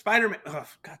 Spider-Man. Oh,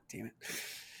 God damn it.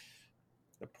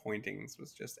 The pointings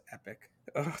was just epic.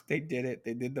 Oh, they did it.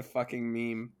 They did the fucking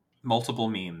meme. Multiple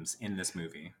memes in this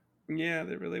movie. Yeah,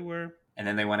 they really were. And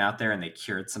then they went out there and they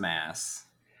cured some ass.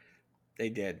 They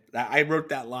did. I wrote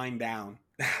that line down.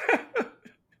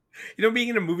 Being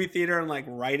in a movie theater and like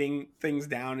writing things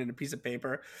down in a piece of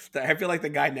paper. I feel like the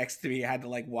guy next to me had to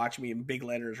like watch me in big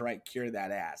letters write "cure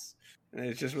that ass." And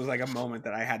it just was like a moment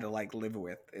that I had to like live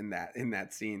with in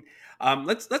that scene.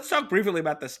 Let's talk briefly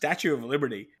about the Statue of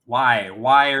Liberty. Why?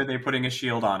 Why are they putting a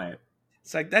shield on it?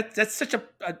 It's like that's such a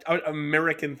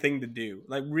American thing to do.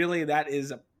 Like really, that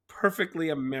is a perfectly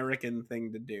American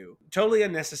thing to do. Totally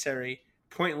unnecessary,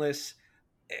 pointless,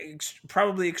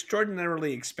 probably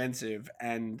extraordinarily expensive,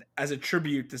 and as a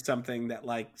tribute to something that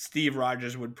like Steve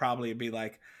Rogers would probably be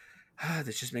like,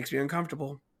 this just makes me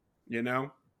uncomfortable,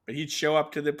 But he'd show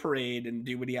up to the parade and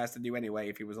do what he has to do anyway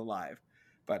if he was alive.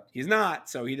 But he's not,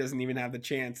 so he doesn't even have the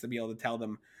chance to be able to tell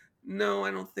them, no,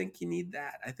 I don't think you need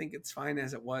that. I think it's fine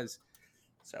as it was.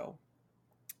 So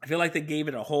I feel like they gave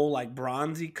it a whole like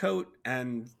bronzy coat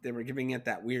and they were giving it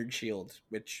that weird shield,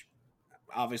 which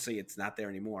obviously it's not there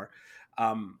anymore.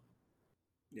 Do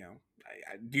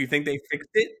you think they fixed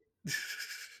it?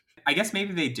 I guess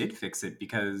maybe they did fix it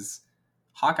because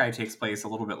Hawkeye takes place a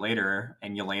little bit later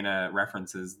and Yelena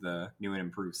references the new and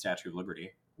improved Statue of Liberty.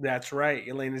 That's right.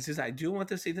 Yelena says, I do want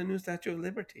to see the new Statue of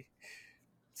Liberty.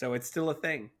 So it's still a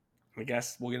thing. I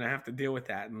guess we're going to have to deal with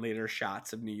that in later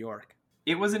shots of New York.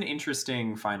 It was an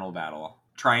interesting final battle,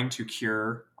 trying to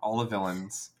cure all the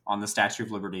villains on the Statue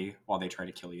of Liberty while they try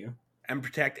to kill you. And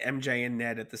protect MJ and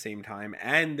Ned at the same time.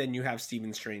 And then you have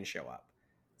Stephen Strange show up.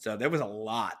 So there was a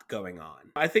lot going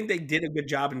on. I think they did a good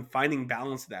job in finding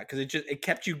balance to that because it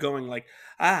kept you going like,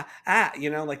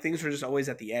 like things were just always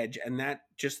at the edge. And that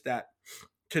to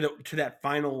that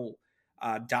final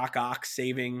Doc Ock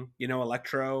saving,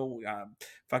 Electro,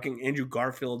 fucking Andrew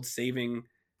Garfield saving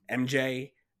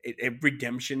MJ,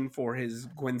 redemption for his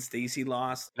Gwen Stacy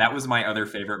loss. That was my other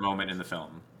favorite moment in the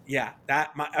film. Yeah,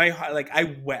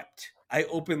 I wept. I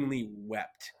openly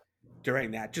wept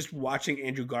during that, just watching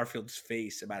Andrew Garfield's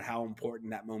face about how important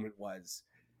that moment was.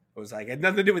 It was like, it had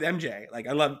nothing to do with MJ. Like,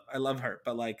 I love her,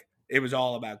 but like, it was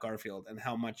all about Garfield and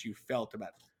how much you felt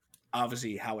about,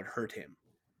 obviously, how it hurt him.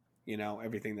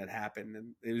 Everything that happened,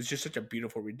 and it was just such a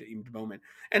beautiful redeemed moment.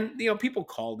 And people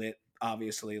called it,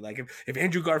 obviously, like if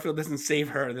Andrew Garfield doesn't save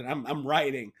her, then I'm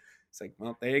writing. It's like,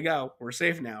 well, there you go. We're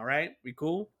safe now, right? We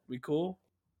cool?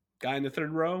 Guy in the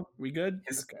third row, we good?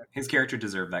 His character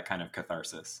deserved that kind of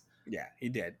catharsis. Yeah, he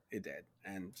did. It did.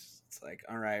 And it's like,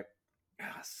 all right.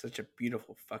 Such a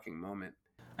beautiful fucking moment.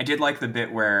 I did like the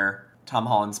bit where Tom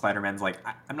Holland Spider-Man's like,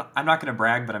 I'm not going to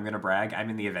brag, but I'm going to brag. I'm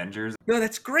in the Avengers. No,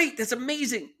 that's great. That's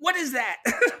amazing. What is that?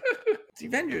 It's the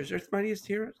Avengers. Earth's Mightiest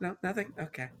Heroes. No, nothing.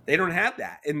 Okay. They don't have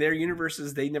that. In their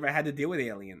universes, they never had to deal with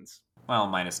aliens. Well,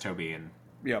 minus Toby and...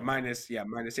 minus.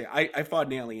 I fought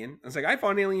an alien. I was like, I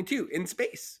fought an alien too, in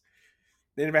space.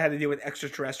 They never had to deal with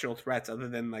extraterrestrial threats other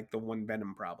than like the one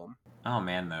Venom problem. Oh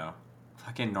man, though.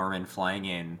 Fucking Norman flying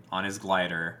in on his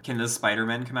glider. Can the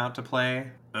Spider-Man come out to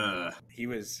play? Ugh. He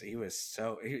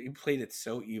played it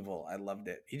so evil. I loved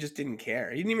it. He just didn't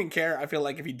care. He didn't even care. I feel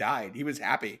like if he died, he was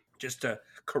happy just to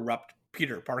corrupt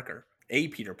Peter Parker, a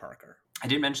Peter Parker. I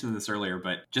didn't mention this earlier,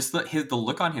 but just the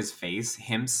look on his face,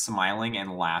 him smiling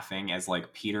and laughing as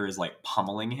like Peter is like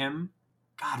pummeling him.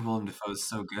 God, Willem Dafoe is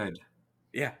so good.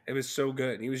 Yeah, it was so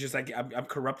good. He was just like, I'm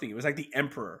corrupting you. It was like the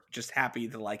Emperor, just happy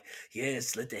to like,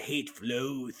 yes, let the hate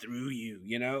flow through you.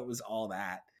 You know, it was all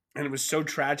that. And it was so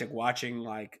tragic watching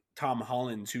like Tom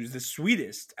Holland, who's the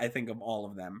sweetest, I think, of all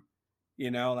of them.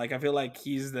 You know, like I feel like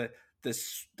he's the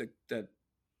the, the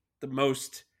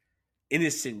most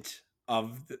innocent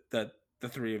of the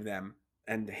three of them,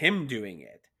 and him doing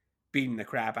it, beating the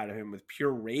crap out of him with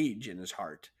pure rage in his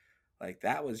heart. Like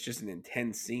that was just an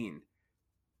intense scene.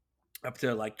 Up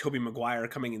to like Tobey Maguire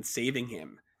coming and saving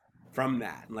him from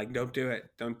that, and like, don't do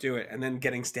it, and then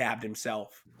getting stabbed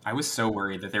himself. I was so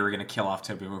worried that they were going to kill off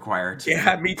Tobey Maguire too.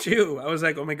 Yeah, me too. I was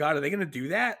like, oh my god, are they going to do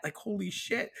that? Like, holy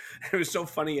shit! It was so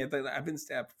funny. I've been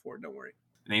stabbed before. Don't worry.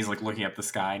 And he's like looking up the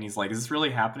sky, and he's like, "Is this really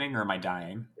happening, or am I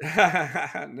dying?"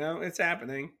 No, it's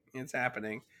happening. It's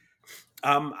happening.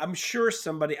 I'm sure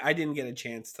somebody. I didn't get a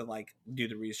chance to like do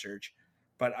the research,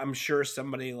 but I'm sure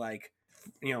somebody like,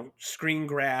 you know, screen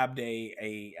grabbed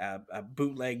a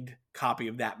bootlegged copy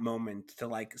of that moment to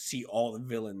like see all the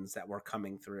villains that were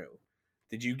coming through.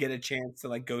 Did you get a chance to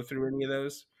like go through any of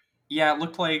those? Yeah, it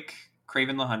looked like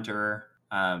Kraven the Hunter,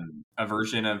 a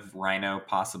version of Rhino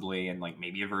possibly, and like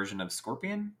maybe a version of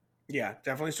Scorpion. Yeah,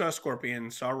 definitely saw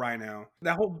Scorpion, saw Rhino.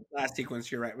 That whole last sequence,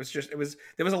 you're right,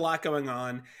 there was a lot going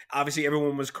on. Obviously,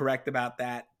 everyone was correct about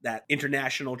that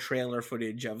international trailer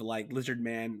footage of like Lizard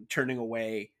Man turning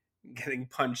away, getting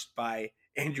punched by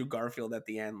Andrew Garfield at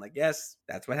the end. Like, yes,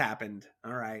 that's what happened.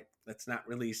 All right, let's not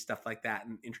release stuff like that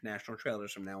in international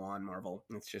trailers from now on, Marvel.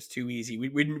 It's just too easy.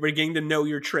 We're getting to know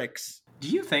your tricks. Do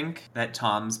you think that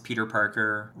Tom's Peter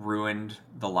Parker ruined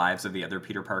the lives of the other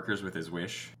Peter Parkers with his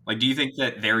wish? Like, do you think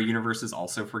that their universes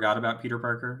also forgot about Peter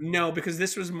Parker? No, because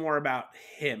this was more about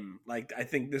him. Like, I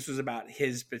think this was about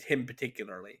him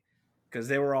particularly, because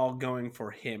they were all going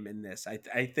for him in this.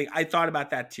 I think I thought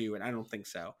about that too, and I don't think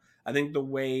so. I think the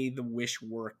way the wish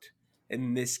worked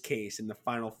in this case, in the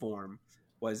final form,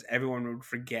 was everyone would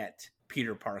forget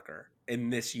Peter Parker in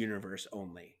this universe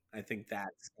only. I think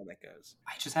that's how that goes.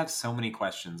 I just have so many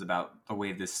questions about the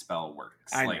way this spell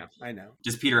works. I know.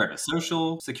 Does Peter have a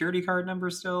social security card number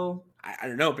still? I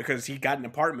don't know, because he got an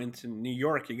apartment in New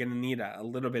York. You're going to need a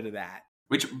little bit of that.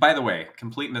 Which, by the way,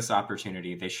 complete missed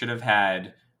opportunity. They should have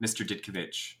had Mr.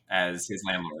 Ditkovich as his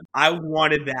landlord. I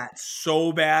wanted that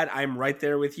so bad. I'm right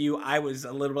there with you. I was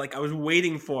a little like, I was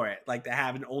waiting for it, like to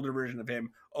have an older version of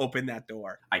him open that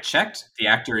door. I checked. The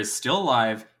actor is still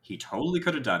alive. He totally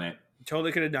could have done it.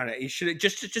 Totally could have done it. He should have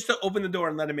just to open the door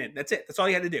and let him in. That's it. That's all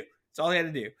he had to do. That's all he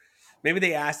had to do. Maybe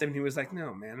they asked him, and he was like,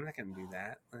 "No, man, I'm not going to do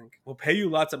that. Like, we'll pay you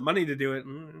lots of money to do it.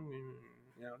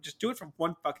 You know, just do it for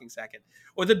 1 fucking second."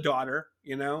 Or the daughter,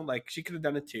 you know, like she could have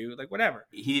done it too. Like, whatever.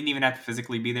 He didn't even have to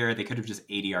physically be there. They could have just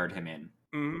ADR'd him in.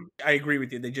 Mm-hmm. I agree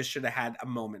with you. They just should have had a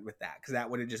moment with that, because that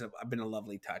would have just been a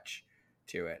lovely touch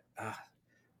to it.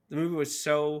 The movie was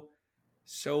so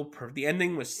perfect. The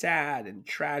ending was sad and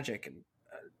tragic and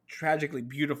tragically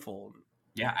beautiful.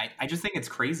 Yeah, I just think it's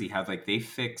crazy how like they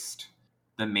fixed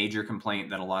the major complaint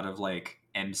that a lot of like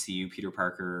MCU Peter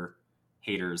Parker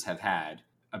haters have had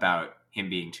about him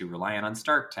being too reliant on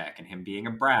Stark Tech and him being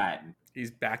a brat.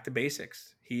 He's back to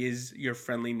basics. He is your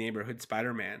friendly neighborhood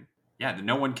Spider-Man. Yeah,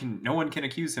 no one can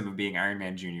accuse him of being Iron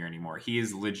Man Jr. anymore. He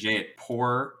is legit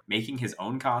poor, making his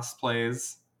own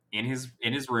cosplays in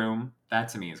his room. That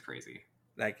to me is crazy.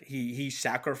 Like he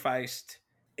sacrificed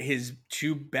his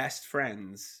 2 best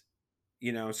friends,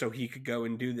 you know, so he could go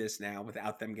and do this now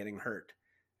without them getting hurt.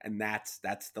 And that's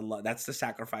the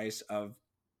sacrifice of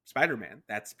Spider-Man.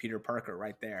 That's Peter Parker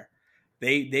right there.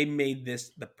 They made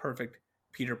this the perfect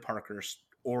Peter Parker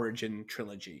origin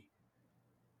trilogy.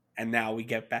 And now we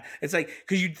get back. It's like,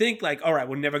 because you'd think like, all right,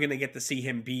 we're never going to get to see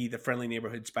him be the friendly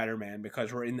neighborhood Spider-Man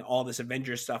because we're in all this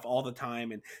Avengers stuff all the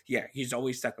time. And yeah, he's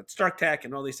always stuck with Stark Tech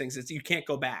and all these things. You can't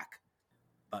go back,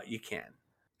 but you can.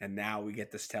 And now we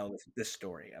get to tell this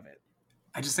story of it.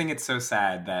 I just think it's so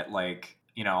sad that, like,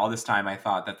 you know, all this time I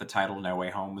thought that the title No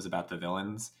Way Home was about the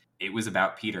villains. It was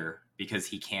about Peter because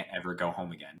he can't ever go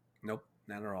home again. Nope,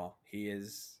 not at all. He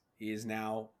is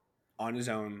now on his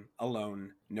own,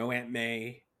 alone. No Aunt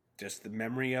May, just the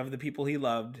memory of the people he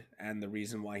loved and the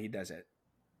reason why he does it.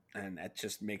 And that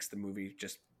just makes the movie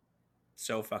just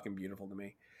so fucking beautiful to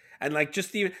me. And like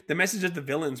just the message of the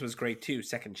villains was great too.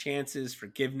 Second chances,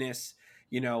 forgiveness.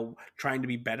 trying to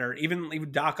be better.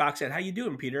 Even Doc Ock said, "How you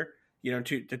doing, Peter?" To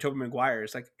Tobey Maguire.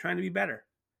 It's like trying to be better.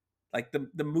 Like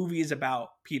the movie is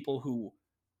about people who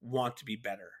want to be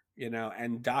better,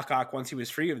 and Doc Ock, once he was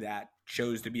free of that,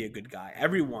 chose to be a good guy.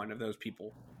 Every one of those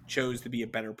people chose to be a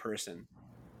better person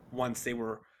once they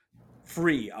were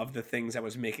free of the things that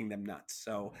was making them nuts.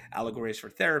 So allegories for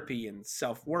therapy and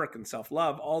self-work and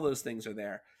self-love, all those things are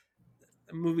there.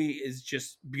 The movie is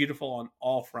just beautiful on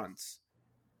all fronts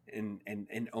and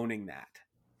owning that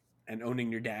and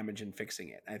owning your damage and fixing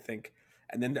it, I think.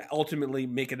 And then to ultimately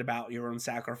make it about your own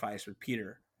sacrifice with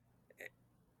Peter.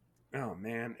 Oh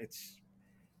man, it's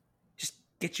just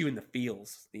get you in the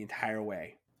feels the entire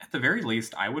way. At the very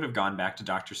least, I would have gone back to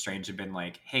Doctor Strange and been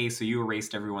like, hey, so you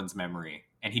erased everyone's memory.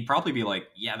 And he'd probably be like,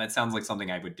 yeah, that sounds like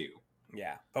something I would do.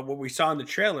 Yeah. But what we saw in the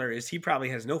trailer is he probably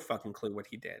has no fucking clue what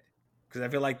he did. Because I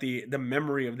feel like the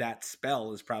memory of that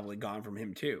spell is probably gone from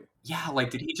him too. Yeah, like,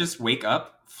 did he just wake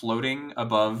up floating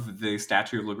above the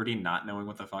Statue of Liberty not knowing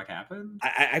what the fuck happened?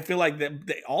 I feel like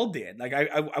they all did. Like,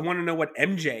 I want to know what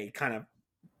MJ kind of,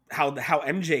 how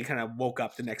MJ kind of woke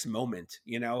up the next moment,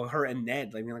 her and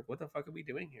Ned, like, what the fuck are we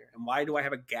doing here? And why do I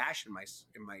have a gash in my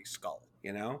skull,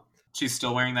 She's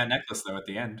still wearing that necklace, though, at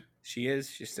the end. She is.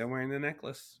 She's still wearing the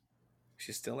necklace.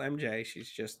 She's still MJ. She's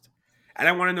just, and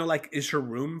I want to know, like, is her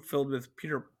room filled with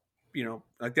Peter,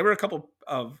 like there were a couple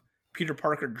of Peter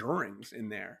Parker drawings in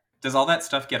there. Does all that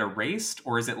stuff get erased,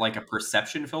 or is it like a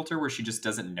perception filter where she just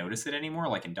doesn't notice it anymore,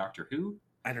 like in Doctor Who?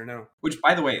 I don't know. Which,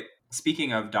 by the way,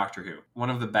 speaking of Doctor Who, one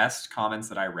of the best comments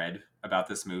that I read about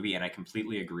this movie, and I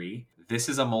completely agree, this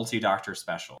is a multi-Doctor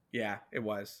special. Yeah, it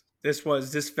was. This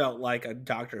felt like a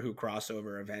Doctor Who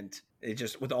crossover event. It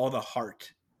just, with all the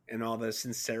heart and all the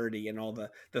sincerity and all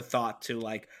the thought to,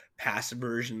 like, past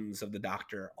versions of the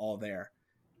Doctor all there.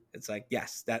 It's like,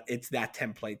 yes, it's that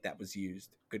template that was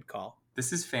used. Good call.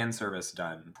 This is fan service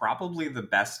done. Probably the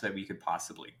best that we could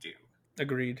possibly do.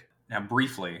 Agreed. Now,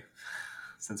 briefly,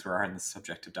 since we're on the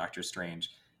subject of Doctor Strange,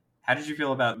 how did you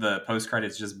feel about the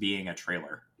post-credits just being a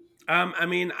trailer? I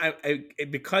mean, I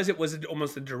because it was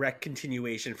almost a direct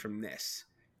continuation from this,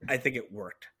 I think it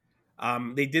worked.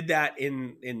 They did that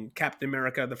in Captain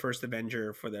America, the First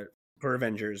Avenger, for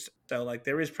Avengers. So, like,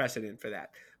 there is precedent for that.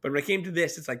 But when it came to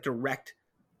this, it's like direct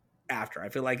after. I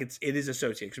feel like it is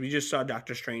associated, because we just saw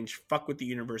Doctor Strange fuck with the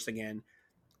universe again,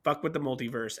 fuck with the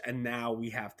multiverse, and now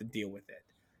we have to deal with it.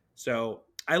 So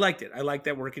I liked it. I like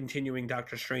that we're continuing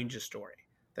Doctor Strange's story,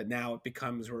 that now it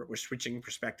becomes we're switching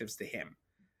perspectives to him.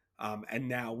 And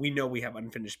now we know we have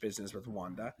unfinished business with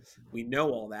Wanda. We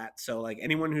know all that. So, like,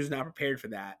 anyone who's not prepared for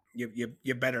that,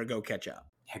 you better go catch up.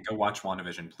 Yeah, go watch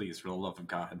WandaVision, please, for the love of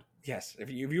God. Yes, if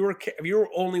you were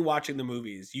only watching the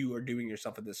movies, you are doing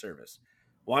yourself a disservice.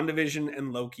 WandaVision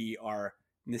and Loki are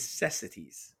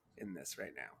necessities in this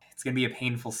right now. It's gonna be a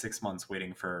painful 6 months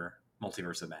waiting for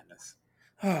Multiverse of Madness.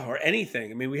 Oh, or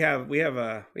anything. I mean, we have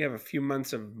a few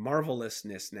months of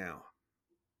marvelousness now.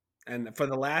 And for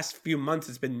the last few months,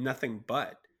 it's been nothing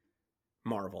but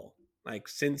Marvel. Like,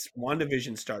 since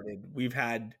WandaVision started, we've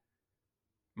had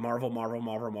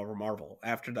Marvel.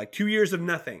 After like 2 years of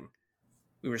nothing,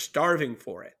 we were starving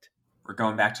for it. We're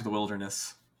going back to the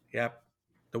wilderness. Yep.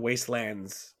 The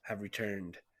wastelands have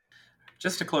returned.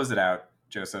 Just to close it out,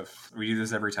 Joseph, we do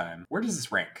this every time. Where does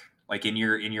this rank? Like, in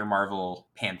your Marvel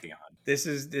pantheon? This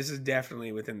is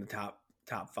definitely within the top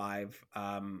five.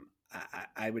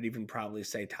 I would even probably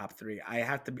say top three. I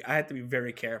have to be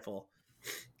very careful,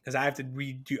 because I have to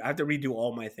redo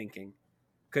all my thinking,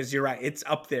 because you're right, it's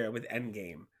up there with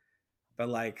Endgame, but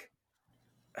like,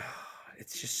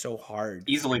 it's just so hard.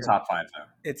 Easily top five, though.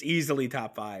 It's easily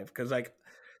top five, because like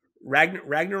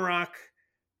Ragnarok,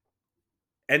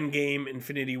 Endgame,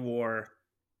 Infinity War,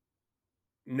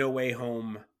 No Way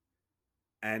Home,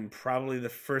 and probably the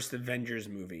first Avengers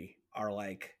movie are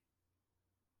like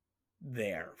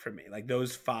there for me. Like,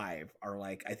 those five are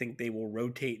like, I think they will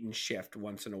rotate and shift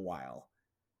once in a while,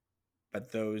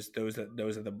 but those are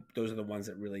the ones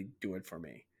that really do it for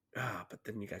me. But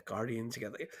then you got Guardians. You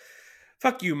got, like,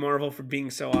 fuck you, Marvel, for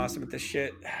being so awesome at this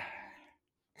shit.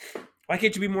 Why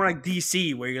can't you be more like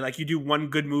DC, where you're like, you do one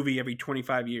good movie every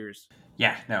 25 years?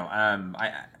 Yeah, no.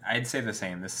 I'd say the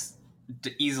same. This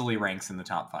easily ranks in the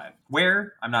top five.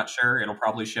 Where? I'm not sure. It'll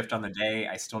probably shift on the day.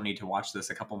 I still need to watch this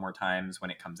a couple more times when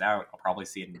it comes out. I'll probably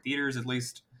see it in theaters at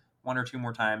least one or two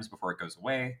more times before it goes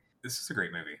away. This is a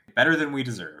great movie. Better than we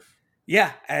deserve.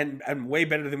 Yeah, and way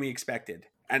better than we expected.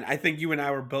 And I think you and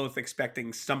I were both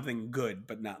expecting something good,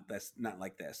 but not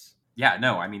like this. Yeah,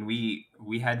 no, I mean,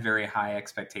 we had very high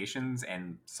expectations,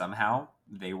 and somehow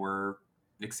they were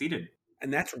exceeded.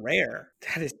 And that's rare.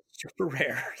 That is super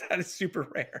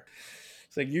rare.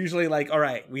 It's like usually like, all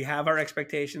right, we have our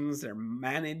expectations, they're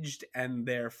managed and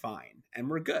they're fine. And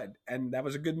we're good. And that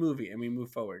was a good movie and we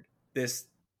move forward. This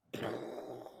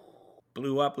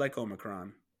blew up like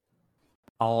Omicron.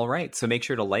 All right, so make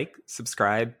sure to like,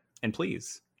 subscribe, and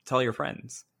please tell your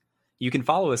friends. You can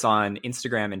follow us on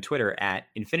Instagram and Twitter at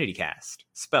InfinityCast,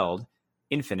 spelled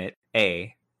Infinite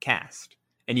A Cast.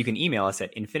 And you can email us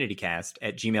at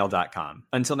infinitycast@gmail.com.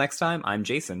 Until next time, I'm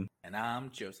Jason. And I'm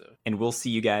Joseph. And we'll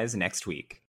see you guys next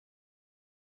week.